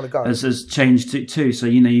has changed too. So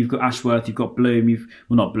you've got Ashworth, you've got Bloom.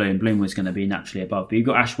 Not Bloom. Bloom was going to be naturally above, but you've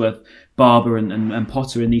got Ashworth, Barber, and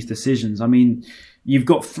Potter in these decisions. I mean, you've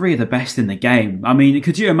got three of the best in the game. I mean,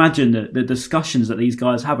 could you imagine the discussions that these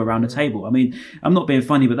guys have around the table? I mean, I'm not being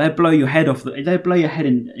funny, but they blow your head off. They blow your head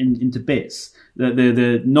into bits.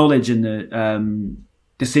 The knowledge and the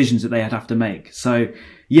decisions that they have to make. So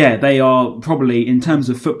yeah, they are probably, in terms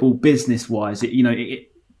of football business wise,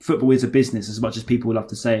 football is a business, as much as people love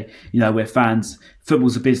to say, we're fans.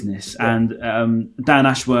 Football's a business, and Dan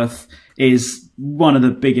Ashworth is one of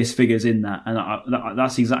the biggest figures in that, and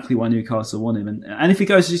that's exactly why Newcastle want him. And if he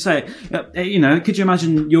goes, as you say, could you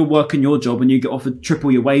imagine you're working your job and you get offered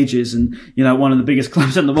triple your wages, and one of the biggest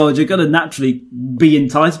clubs in the world, you're going to naturally be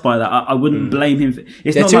enticed by that. I wouldn't blame him.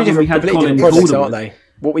 It's not like we had Colin projects, aren't they?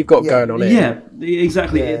 What we've got going on here. Yeah,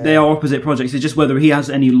 exactly. Yeah. They are opposite projects. It's just whether he has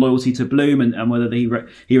any loyalty to Bloom and whether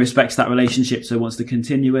he respects that relationship, so wants to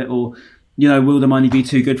continue it, or will the money be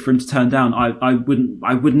too good for him to turn down? I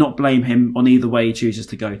would not blame him on either way he chooses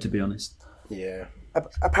to go, to be honest. Yeah.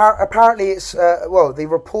 Apparently, it's the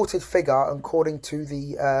reported figure, according to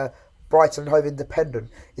the Brighton Hove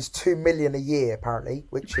Independent, is $2 million a year, apparently,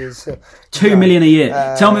 which is $2 million a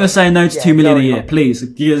year. Tell me you're saying no to $2 million a year, please.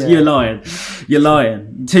 You're lying. You're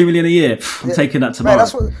lying. $2 million a year. I'm taking that tomorrow.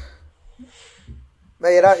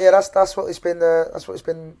 That's what it's been. That's what it's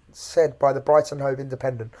been said by the Brighton Hove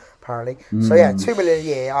Independent, apparently. So yeah, $2 million a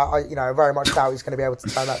year. I very much doubt he's going to be able to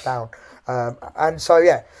turn that down. And so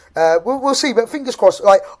yeah, we'll see. But fingers crossed.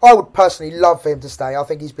 Like, I would personally love for him to stay. I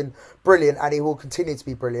think he's been brilliant, and he will continue to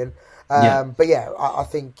be brilliant. But yeah, I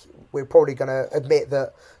think we're probably going to admit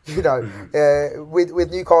that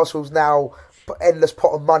with Newcastle's now endless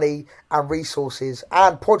pot of money and resources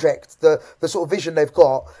and project, the sort of vision they've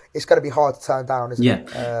got, it's going to be hard to turn down, isn't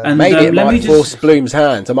it? And maybe it might force Bloom's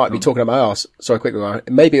hand. I might be talking about my arse. Sorry, quickly, Ryan.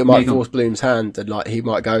 Maybe it might force Bloom's hand, and like he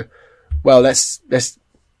might go, well, let's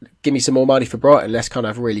give me some more money for Brighton. Let's kind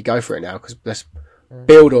of really go for it now, because let's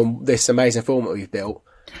build on this amazing form that we've built.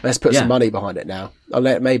 Let's put some money behind it now.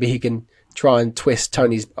 Maybe he can try and twist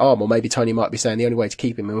Tony's arm, or maybe Tony might be saying the only way to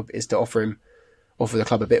keep him is to offer the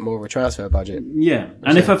club a bit more of a transfer budget. Yeah,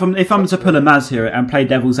 and if I'm to pull a Maz here and play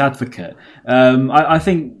devil's advocate, I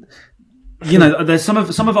think there's some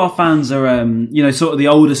of our fans are sort of the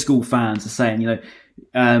older school fans are saying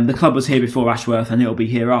the club was here before Ashworth and it'll be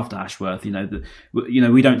here after Ashworth.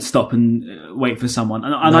 We don't stop and wait for someone,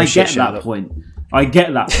 and I get that point. I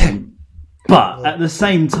get that point. But at the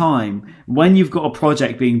same time, when you've got a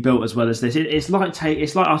project being built as well as this, it's like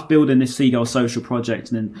us building this Seagull social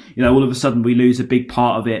project, and then all of a sudden we lose a big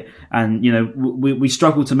part of it, and we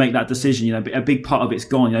struggle to make that decision. A big part of it's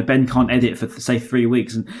gone. Ben can't edit for say 3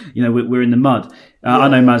 weeks, and we're in the mud. I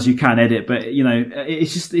know, Maz, you can edit, but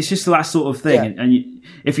it's just that sort of thing. Yeah. And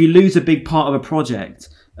if you lose a big part of a project,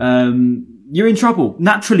 you're in trouble.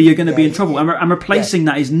 Naturally, you're going to be in trouble. And replacing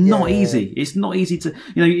that is not easy. It's not easy to,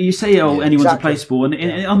 you say, anyone's replaceable.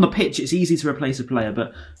 And on the pitch, it's easy to replace a player.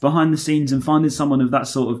 But behind the scenes and finding someone of that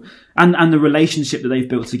sort of, and the relationship that they've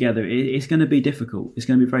built together, it's going to be difficult. It's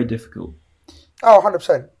going to be very difficult. Oh,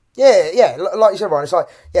 100%. Yeah. Like you said, Ryan, it's like,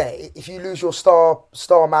 if you lose your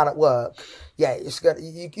star man at work, it's going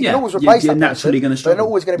you can always replace that naturally person. Going to struggle. They're not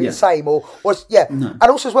always going to be the same, No. And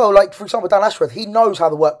also as well, like for example, Dan Ashworth, he knows how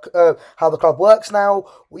the club works now.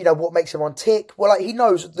 What makes everyone tick. Well, like he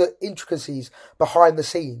knows the intricacies behind the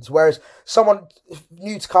scenes. Whereas someone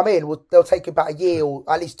new to come in, they'll take about a year or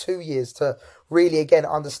at least 2 years to really again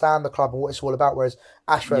understand the club and what it's all about. Whereas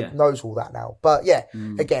Ashworth knows all that now. But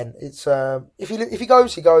again, it's if he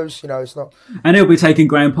goes, he goes. It's not. And he'll be taking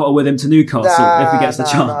Graham Potter with him to Newcastle if he gets the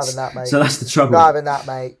chance. Not having that, mate. So that's the trouble. Not having that,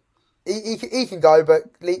 mate. He can go, but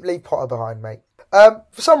leave Potter behind, mate.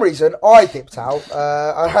 For some reason, I dipped out.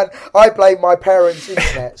 I blame my parents'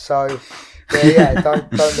 internet. So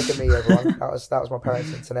don't look at me, everyone. That was my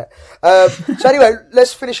parents' internet. So anyway,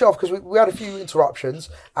 let's finish off because we had a few interruptions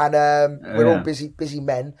and we're all busy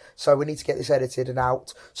men, so we need to get this edited and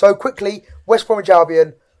out. So quickly, West Bromwich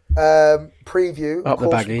Albion preview. Up the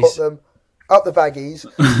baggies. Got them. Up the baggies.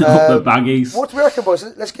 Up the baggies. What do we reckon, boys?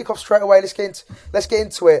 Let's kick off straight away. Let's get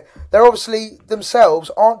into it. They're obviously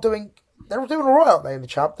themselves they're doing all right, aren't they, in the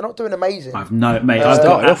champ? They're not doing amazing. I've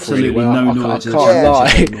got absolutely no knowledge of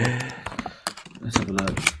this. Let's have a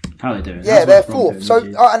look. How are they doing? Yeah, they're fourth. So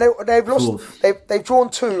and they've lost. They've drawn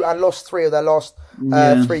 2 and lost 3 of their last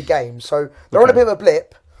 3 games. So they're on a bit of a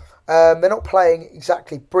blip. They're not playing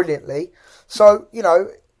exactly brilliantly. So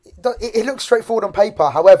it looks straightforward on paper.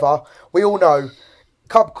 However, we all know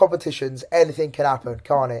cup competitions, anything can happen,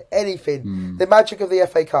 can't it? Anything. The magic of the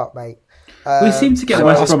FA Cup, mate. We seem to get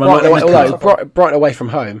West Brom a lot. Brighton away from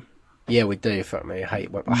home. Yeah, we do. Fuck me, I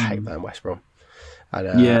hate that in West Brom.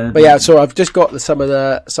 And, so I've just got some of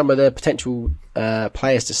the potential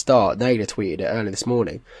players to start. Naylor tweeted it earlier this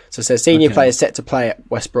morning. So it says senior players set to play at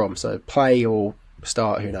West Brom. So play or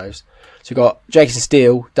start, who knows? So we've got Jason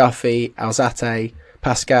Steele, Duffy, Alzate,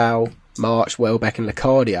 Pascal, March, Welbeck and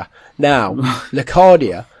Lacardia. Now,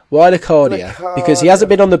 Lacardia. Why Lacardia? Because he hasn't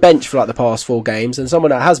been on the bench for like the past 4 games, and someone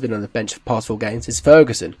that has been on the bench for the past 4 games is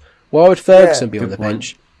Ferguson. Why would Ferguson be on the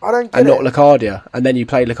bench? I don't get and not Lacardia, and then you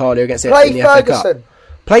play Lacardia against it in the FA Cup.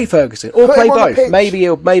 Play Ferguson or play both. Maybe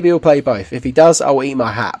he'll play both. If he does, I'll eat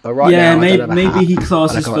my hat. But now, maybe he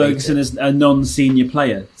classes Ferguson as a non-senior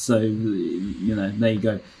player. So there you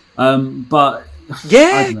go. But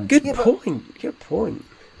good point. Good point.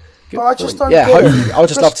 But I just don't get it. I'll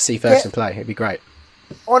just love to see Ferguson play. It'd be great.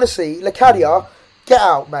 Honestly, Lacadia, get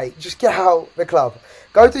out, mate. Just get out the club.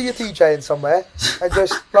 Go do your DJing somewhere and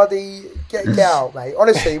just bloody get out, mate.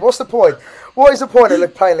 Honestly, what's the point? What is the point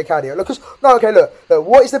of playing Lacadia? Look,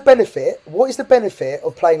 what is the benefit? What is the benefit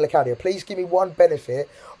of playing Lacadia? Please give me one benefit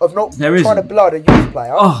of not trying to blood a youth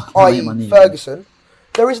player, i.e. Ferguson.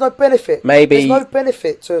 There is no benefit. Maybe there's no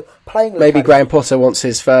benefit to playing. Maybe Graham Potter wants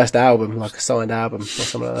his first album, like a signed album or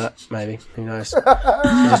something like that. Maybe, who knows? He's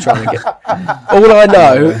just trying to get. All I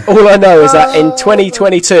know is that in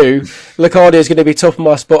 2022, Locardia is going to be top of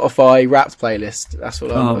my Spotify Wrapped playlist. That's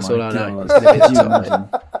all I know. It's going to be the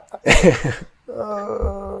top.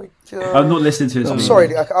 Oh, I'm not listening to his I'm music. sorry,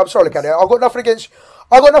 Locardia. I've got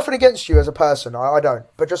nothing against you as a person. I don't.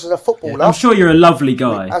 But just as a footballer, I'm sure you're a lovely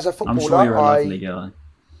guy. As a footballer, I'm sure you're a lovely guy.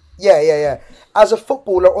 Yeah. As a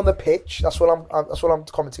footballer on the pitch, that's what I'm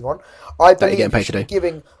commenting on. I believe you should be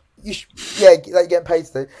giving. That you're getting paid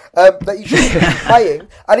to do. That you should be playing,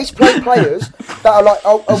 and he's playing players that are like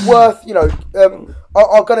are worth,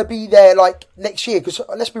 are going to be there like next year. Because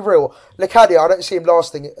let's be real, Locardia, I don't see him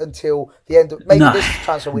lasting until the end of maybe this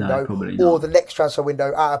transfer window or the next transfer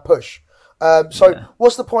window at a push.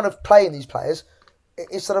 What's the point of playing these players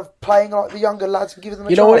instead of playing like the younger lads and giving them a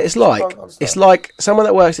chance? You know what it's like? It's like someone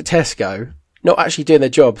that works at Tesco, not actually doing their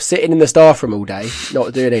job, sitting in the staff room all day,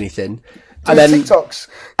 not doing anything. And then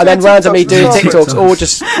randomly doing TikToks or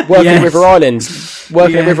just working at River Island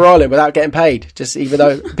without getting paid. Just even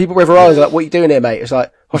though people at River Island are like, "What are you doing here, mate?" It's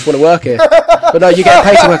like, "I just want to work here," but no, you're getting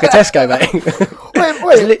paid to work at Tesco, mate.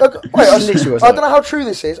 Wait! I don't know how true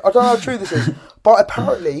this is. But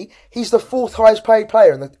apparently he's the 4th highest paid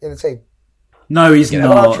player in the team. No, he's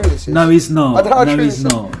not. No, he's not. I don't know how true this is.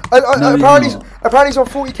 Apparently he's on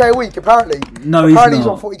 40k a week. Apparently he's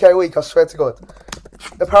on 40k a week. I swear to God.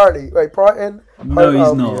 Apparently, Brighton. No,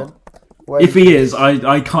 he's not. If he is,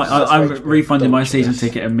 I can't. I'm refunding my season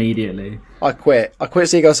ticket immediately. I quit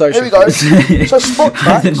Seagull Social. Here we go. So Spot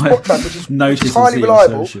Track, which is highly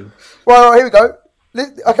reliable. Right, here we go.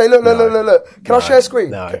 Okay, look. Can I share screen?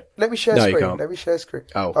 No. Let me share screen.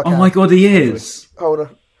 Oh. Okay. Oh my God, he is. Hold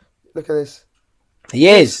on. Look at this. He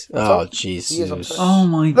is. Oh, Jesus. Oh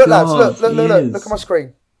my God. God. Look at my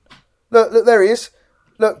screen. Look, there he is.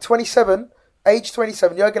 Look, 27. Age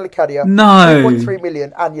 27, Jurgen Locardia. No. 2.3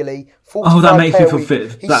 million annually. That makes me feel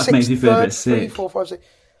fit. That makes me feel a bit sick. 3, 4, 5, 6.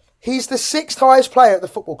 He's the 6th highest player at the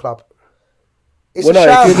football club. If you're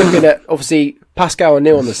looking at, obviously, Pascal and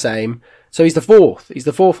Neil on the same, so he's the 4th. He's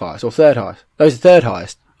the 4th highest or 3rd highest. No, he's the 3rd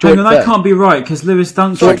highest. That can't be right because Lewis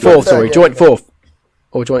Dunk. Joint 4th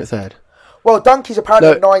or joint 3rd. Well, Dunk is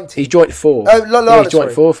apparently 90. He's joint 4th. He's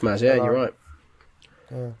joint 4th, Maz. Yeah, you're right.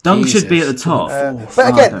 Dunk should be at the top.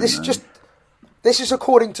 But again, this is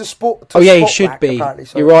according to Sport. He should be.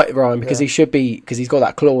 So. You're right, Ryan, because he should be because he's got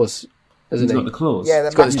that clause, hasn't he? He's got the clause. Yeah,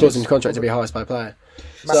 he's got this clause in the contract to be highest paid player.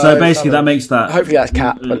 So basically, that makes that. Hopefully, that's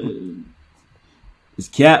cap. It's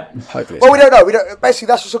cap. Hopefully, we don't know. Basically,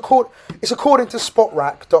 that's just it's according to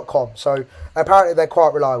spotrack.com. So apparently, they're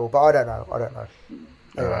quite reliable, but I don't know. Anyway.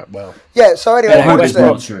 All right. Well. Yeah. So anyway,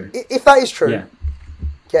 if that is true,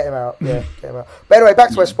 get him out. Yeah, get him out. But anyway, back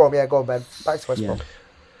to West Brom. Yeah, go on, Ben. Back to West Brom.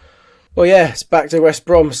 Well, yeah, it's back to West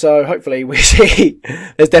Brom, so hopefully we see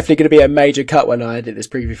there's definitely going to be a major cut when I edit this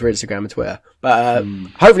preview for Instagram and Twitter. But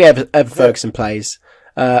hopefully Ever Ferguson plays.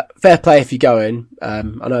 Fair play if you go in. I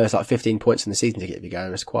know there's like 15 points in the season ticket if you go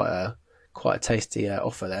in. It's quite a tasty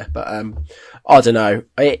offer there. But I don't know.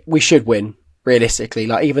 We should win, realistically.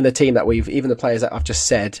 Like even the team even the players that I've just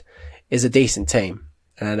said is a decent team.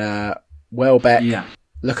 And Welbeck,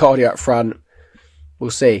 Locardia up front. We'll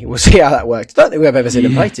see how that works. I don't think we've ever seen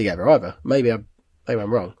them play together either. Maybe I'm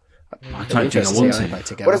wrong. I don't think I want to. Play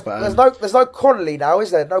together, there's no Connolly now, is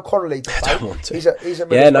there? No Connolly to play. I don't want to. He's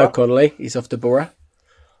a no Connolly. He's off to Borough.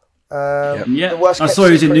 I saw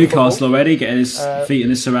he was in Newcastle already, getting his feet in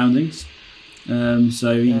his surroundings.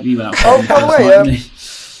 So he went out.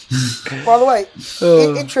 By the way,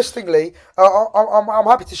 interestingly, I'm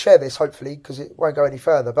happy to share this, hopefully, because it won't go any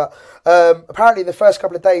further. But apparently, in the first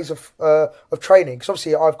couple of days of training, because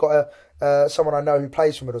obviously I've got someone I know who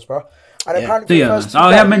plays for Middlesbrough, and apparently,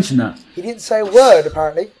 I haven't mentioned that. He didn't say a word.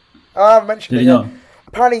 Apparently, I haven't mentioned it yet.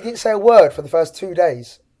 Apparently, he didn't say a word for the first 2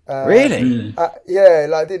 days. Really?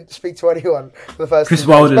 I didn't speak to anyone for the first. Chris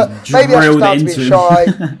Wilder drilled it into him.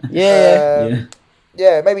 Shy.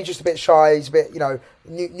 Yeah, maybe just a bit shy. He's a bit,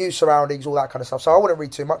 new surroundings, all that kind of stuff. So I wouldn't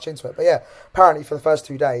read too much into it. But yeah, apparently for the first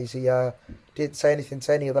 2 days, he didn't say anything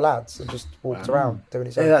to any of the lads and just walked around doing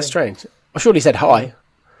his own thing. That's strange. I surely said hi.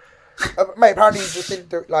 Mate, apparently he just didn't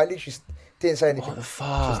do, literally didn't say anything. What the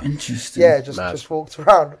fuck? Interesting. Yeah, just walked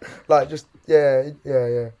around,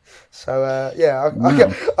 yeah. So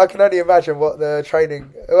I can only imagine what the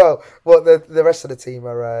what the rest of the team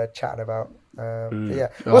are chatting about.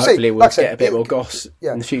 We'll see. We'll get a bit more goss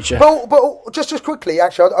in the future. But just quickly,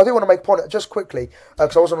 actually, I do want to make a point just quickly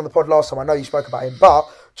because I wasn't on the pod last time. I know you spoke about him, but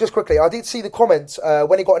just quickly, I did see the comments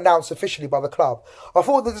when it got announced officially by the club. I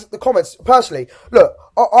thought that the comments, personally, look,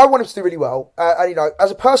 I want him to do really well. And, you know,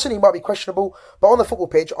 as a person, he might be questionable, but on the football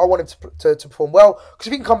pitch, I want him to perform well. Because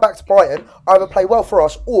if he can come back to Brighton, either play well for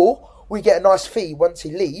us or we get a nice fee once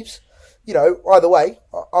he leaves. You know, either way,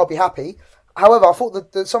 I'll be happy. However, I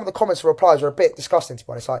thought that some of the comments and replies were a bit disgusting, to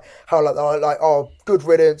be honest. Like, how, oh, good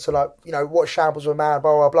riddance, and, like, you know, what shambles of a man,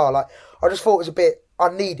 blah, blah, blah. Like, I just thought it was a bit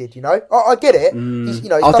unneeded, you know? I get it.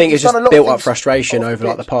 I think it's just built up frustration over,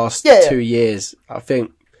 like, the past 2 years. I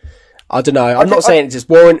don't know. I'm not saying it's just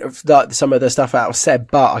warrant like some of the stuff that was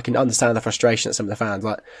said, but I can understand the frustration that some of the fans,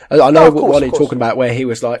 like, I know what you're talking about, where he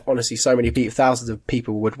was like, honestly, so many people, thousands of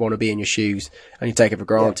people would want to be in your shoes, and you take it for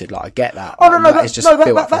granted. Like, I get that. Oh, no, it's just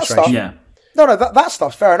built up frustration. Stuff, yeah. No, that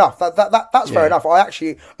stuff's fair enough. That's fair enough. I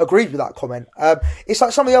actually agreed with that comment. It's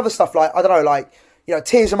like some of the other stuff, like, I don't know, like, you know,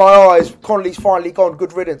 tears in my eyes, Connolly's finally gone,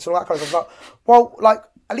 good riddance, and all that kind of stuff. Like, well, like,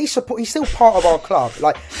 at least he's still part of our club.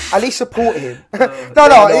 Like, at least support him. It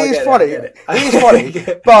is funny. It is funny.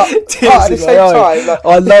 But at the same time, like,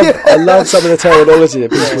 I love some of the terminology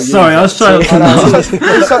that people use. Sorry, I was trying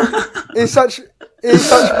to.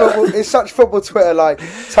 It's such football Twitter like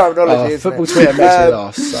terminology. Isn't football it? Twitter makes me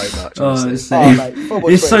laugh so much.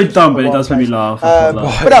 It's so dumb, but it does make me laugh.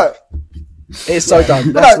 But no, it's so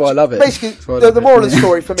dumb. That's why I love it. Basically, the moral of the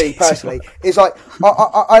story for me personally is like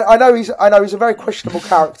I know he's a very questionable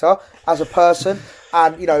character as a person,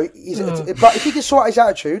 and you know but if he can sort out his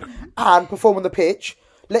attitude and perform on the pitch,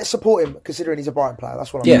 let's support him, considering he's a Brighton player.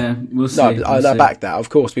 That's what I'm saying. Yeah, we'll see. I back that. Of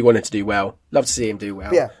course, we want him to do well. Love to see him do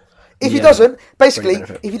well. But yeah. If he doesn't, basically,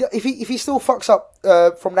 if he still fucks up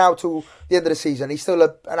from now till the end of the season, he's still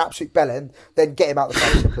an absolute bellend, then get him out the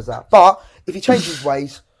club, simple as that. But if he changes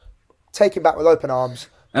ways, take him back with open arms.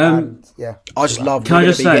 And, yeah, I just love. Can I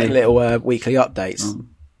just say getting little weekly updates?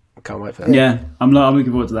 I can't wait for that. Yeah, I'm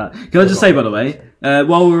looking forward to that. Can I just say, by the way,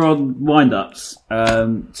 while we're on wind-ups,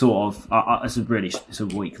 sort of, it's a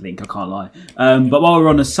weak link, I can't lie. But while we're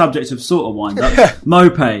on the subject of sort of wind-ups,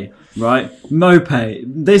 Mope,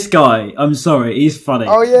 this guy, I'm sorry, he's funny.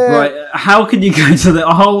 Oh, yeah. Right, how can you go to the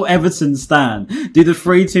whole Everton stand, do the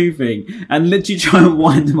 3-2 thing, and literally try and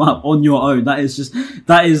wind him up on your own? That is just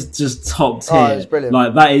top tier. Oh, it's brilliant.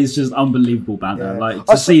 Like, that is just unbelievable banter. Yeah. Like,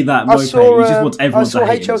 to see that Mope, he just wants everyone to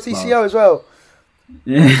hate him. I saw HLTCO as well.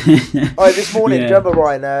 Yeah. This morning, do you remember,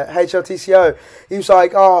 Ryan, HLTCO, he was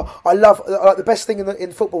like, I love, like, the best thing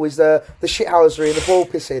in football is the shithousery and the ball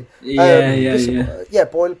pissing.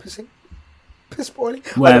 Boiler pissing? Piss boiling?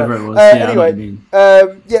 Whatever it was, anyway,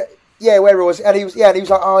 wherever it was, and he was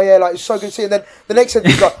like, oh yeah, like, it's so good to see. And then the next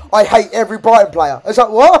sentence was like, I hate every Brighton player. I was like,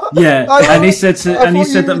 what? Yeah, and he said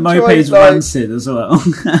that Mope is rancid as well.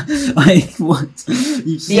 Like, what?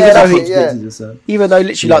 Even though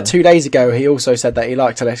literally like 2 days ago he also said that he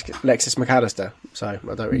liked Alexis McAllister. So I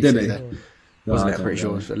don't really see that. Wasn't it? I'm pretty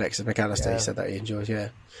sure it was Alexis McAllister. He said that he enjoys. Yeah.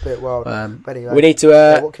 Bit wild. Anyway, we need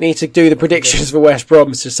to do the predictions for West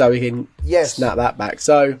Brom just so we can snap that back.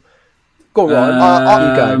 So. Go on,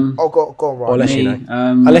 Ryan. I'll go on, Ryan. Unless you know.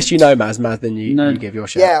 Unless you know, Maz, then you give your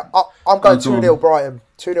shout. Yeah, I'm going 2-0 Brighton.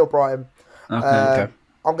 2-0 Brighton. Okay.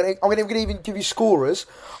 I'm gonna even give you scorers.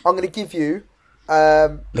 I'm gonna give you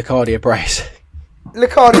Lacardia Brace.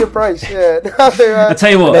 Lacardia Brace, yeah. I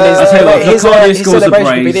tell you what. Lacardia scores a brace.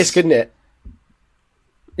 Could be this, couldn't it?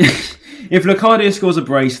 If Lacardia scores a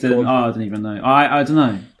brace, then I don't even know. I don't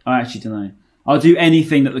know. I actually don't know. I'll do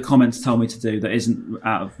anything that the comments tell me to do that isn't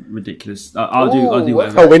out of ridiculous. I'll do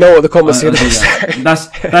whatever. Oh, we know what the comments are going to say. That's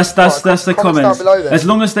the comments. As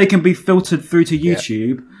long as they can be filtered through to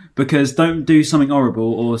YouTube, because don't do something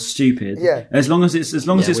horrible or stupid. Yeah. As long as it's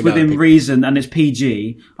within reason and it's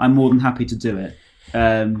PG, I'm more than happy to do it.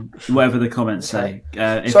 Whatever the comments say.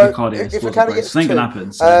 If Lacardia scores a brace, something can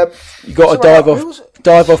happen. So. You got to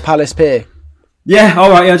dive off Palace Pier. Yeah,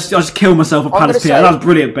 alright, I just kill myself at Palace Pier. That was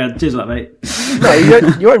brilliant, Ben. Cheers for that, mate. No,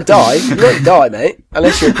 you won't die. You won't die, mate.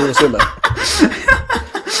 Unless you're a poor swimmer.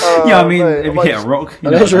 Yeah, I mean, if you hit a rock.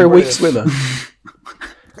 Unless you're a weak swimmer.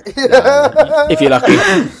 If you're lucky.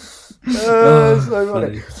 So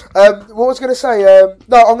funny. What was I going to say?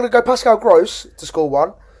 No, I'm going to go Pascal Gross to score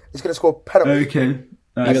one. He's going to score a penalty. Okay.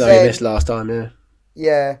 Even though he missed last time, yeah.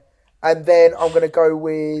 Yeah. And then I'm going to go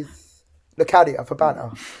with Lacadia for banter.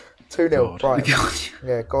 2-0, Brighton.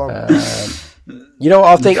 Yeah, go on. You know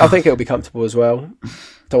what? I think it'll be comfortable as well.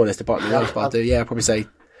 Don't want this to bite me nose, but I do. Yeah, I'll probably say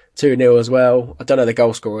 2-0 as well. I don't know the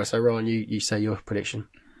goal scorer, so Ryan, you say your prediction.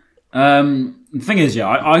 The thing is,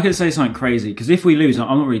 I could say something crazy because if we lose,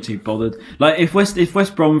 I'm not really too bothered. Like if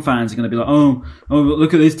West Brom fans are going to be like, oh,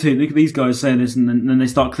 look at this team, look at these guys saying this, and then they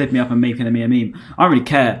start clipping me up and making me a meme. I don't really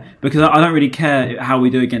care because I don't really care how we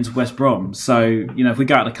do against West Brom. So if we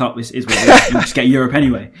go out of the cup, this is what it is. We'll just get Europe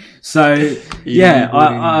anyway. So it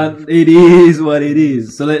is what it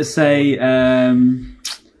is. So let's say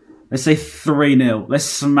 3-0. Let's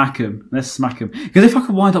smack them. Because if I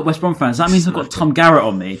could wind up West Brom fans, that means I've got Tom Garrett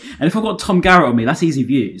on me. And if I've got Tom Garrett on me, that's easy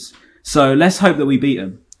views. So let's hope that we beat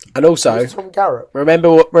them. And also, Tom Garrett.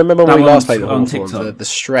 remember when we last played on TikTok. The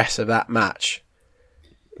stress of that match.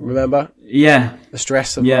 Remember? Yeah. The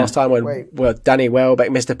stress of last time when Danny Welbeck,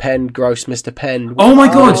 Mr. Penn, gross Mr. Penn. Oh my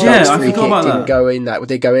God, I forgot about that. Didn't go in. That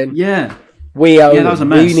did go in. Yeah. We owe that was a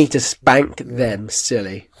mess. We need to spank them,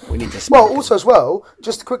 silly. We need to spank Well, them. also as well,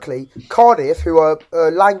 just quickly, Cardiff, who are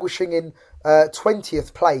languishing in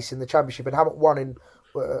 20th place in the Championship and haven't won in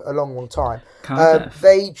a long time,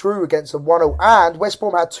 they drew against them 1-0, and West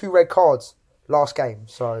Brom had 2 red cards last game.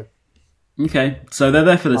 So okay, so they're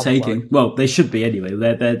there for the taking. Well, they should be anyway.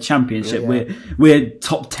 They're Championship. Yeah. We're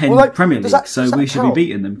top 10 Premier League, so we should be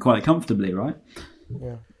beating them quite comfortably, right?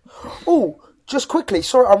 Yeah. Oh. Just quickly,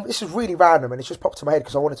 sorry, this is really random and it's just popped to my head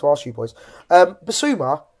because I wanted to ask you boys.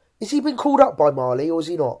 Basuma, has he been called up by Marley or is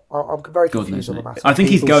he not? I'm very confused on the matter. I think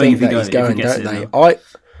he's going if he gets don't it. They?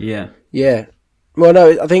 Yeah. Well,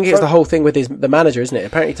 no, I think it's the whole thing with the manager, isn't it?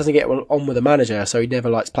 Apparently he doesn't get on with the manager, so he never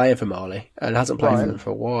likes playing for Marley and hasn't played for them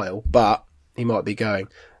for a while, but he might be going.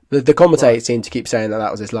 The commentators seem to keep saying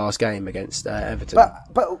that was his last game against Everton.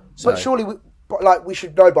 But surely we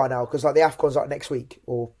should know by now because the AFCON's next week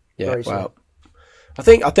or very soon. I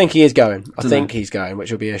think he is going. I think he's going,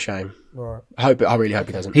 which will be a shame. Right. I really hope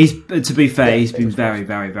he doesn't. To be fair, he's been very,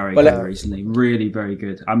 very, very good recently. Really, very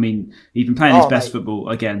good. I mean, he's been playing his best football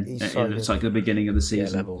again. It looks like the beginning of the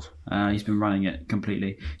season. He's been running it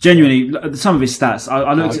completely. Genuinely, some of his stats.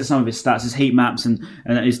 I looked at some of his stats, his heat maps and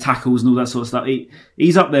his tackles and all that sort of stuff.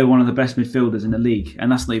 He's up there, one of the best midfielders in the league, and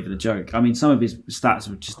that's not even a joke. I mean, some of his stats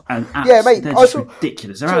are just they're just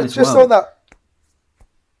ridiculous. They're out of this world. On that.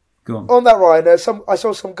 On that, Ryan, I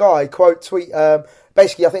saw some guy tweet.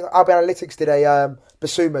 Basically, I think Albion Analytics did a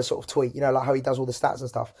Basuma sort of tweet. Like how he does all the stats and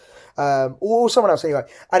stuff, or someone else anyway.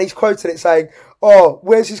 And he's quoted it saying, "Oh,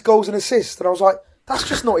 where's his goals and assists?" And I was like, "That's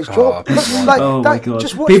just not his job." Oh my God!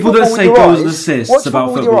 People that say goals and assists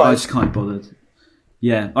about football, I just can't be bothered.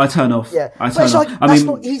 Yeah, I turn off. Yeah, I turn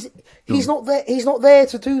off. He's not there. He's not there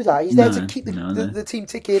to do that. He's there to keep the team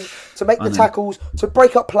ticking, to make the tackles, to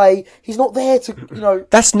break up play. He's not there to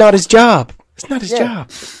That's not his job. It's not his job.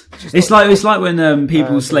 It's like when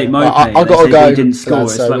people slate Mopé. I've got to go. He didn't score.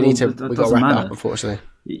 So we got to wrap it up, unfortunately.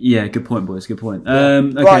 Yeah, good point, boys. Good point.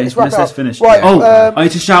 Okay, right, let's finish. Right, I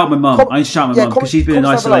need to shout at my mum. Because she's been in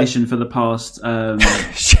isolation for the past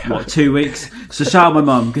 2 weeks. So shout out my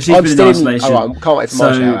mum because she's been in isolation. All right, can't wait for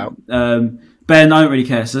my shout out. Ben, I don't really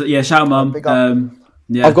care. So yeah, shout out mum.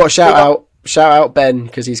 I've got to shout out Ben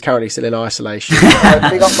because he's currently still in isolation.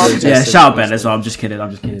 Big up mum. Yeah, shout out Ben as well. I'm just kidding.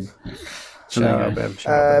 Shout out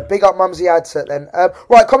Ben. Big up Mumsy Adset then.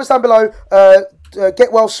 Right, comments down below.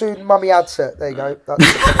 Get well soon, Mummy Adset. There you go.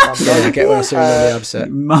 Get well soon, Mummy Adset.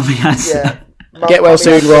 Mummy Adset. Yeah. Get well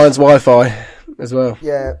soon, Ryan's Wi-Fi as well.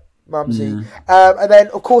 Yeah, Mumsy. And then,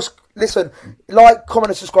 of course, listen, like, comment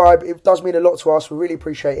and subscribe. It does mean a lot to us. We really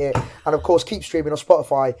appreciate it. And, of course, keep streaming on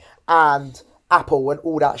Spotify and Apple and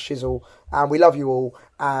all that shizzle. And we love you all.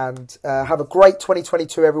 And have a great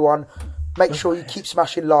 2022, everyone. Make sure you keep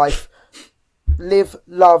smashing life. Live,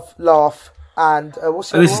 love, laugh. And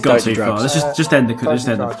what's this has got too far. Let's just end it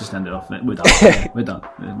off. We're done.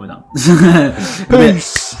 We're done.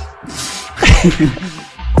 Peace.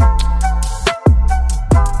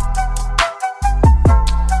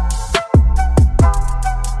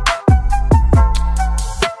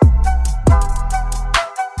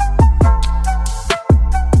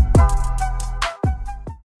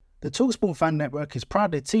 The TalkSport Fan Network is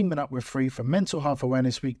proudly teaming up with Free for Mental Health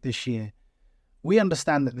Awareness Week this year. We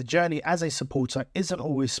understand that the journey as a supporter isn't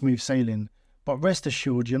always smooth sailing, but rest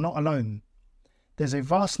assured you're not alone. There's a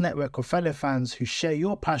vast network of fellow fans who share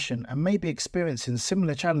your passion and may be experiencing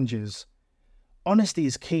similar challenges. Honesty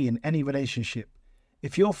is key in any relationship.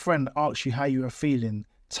 If your friend asks you how you are feeling,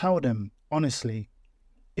 tell them honestly.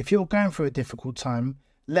 If you're going through a difficult time,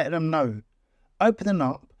 let them know. Opening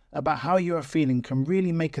up about how you are feeling can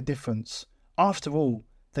really make a difference. After all,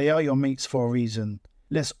 they are your mates for a reason.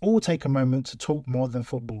 Let's all take a moment to talk more than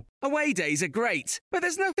football. Away days are great, but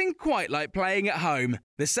there's nothing quite like playing at home.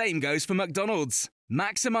 The same goes for McDonald's.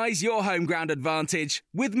 Maximise your home ground advantage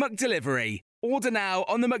with McDelivery. Order now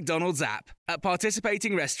on the McDonald's app. At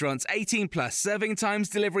participating restaurants, 18 plus serving times,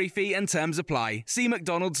 delivery fee and terms apply. See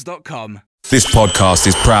mcdonalds.com. This podcast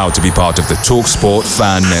is proud to be part of the TalkSport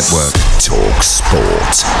Fan Network.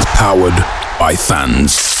 TalkSport. Powered by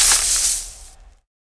fans.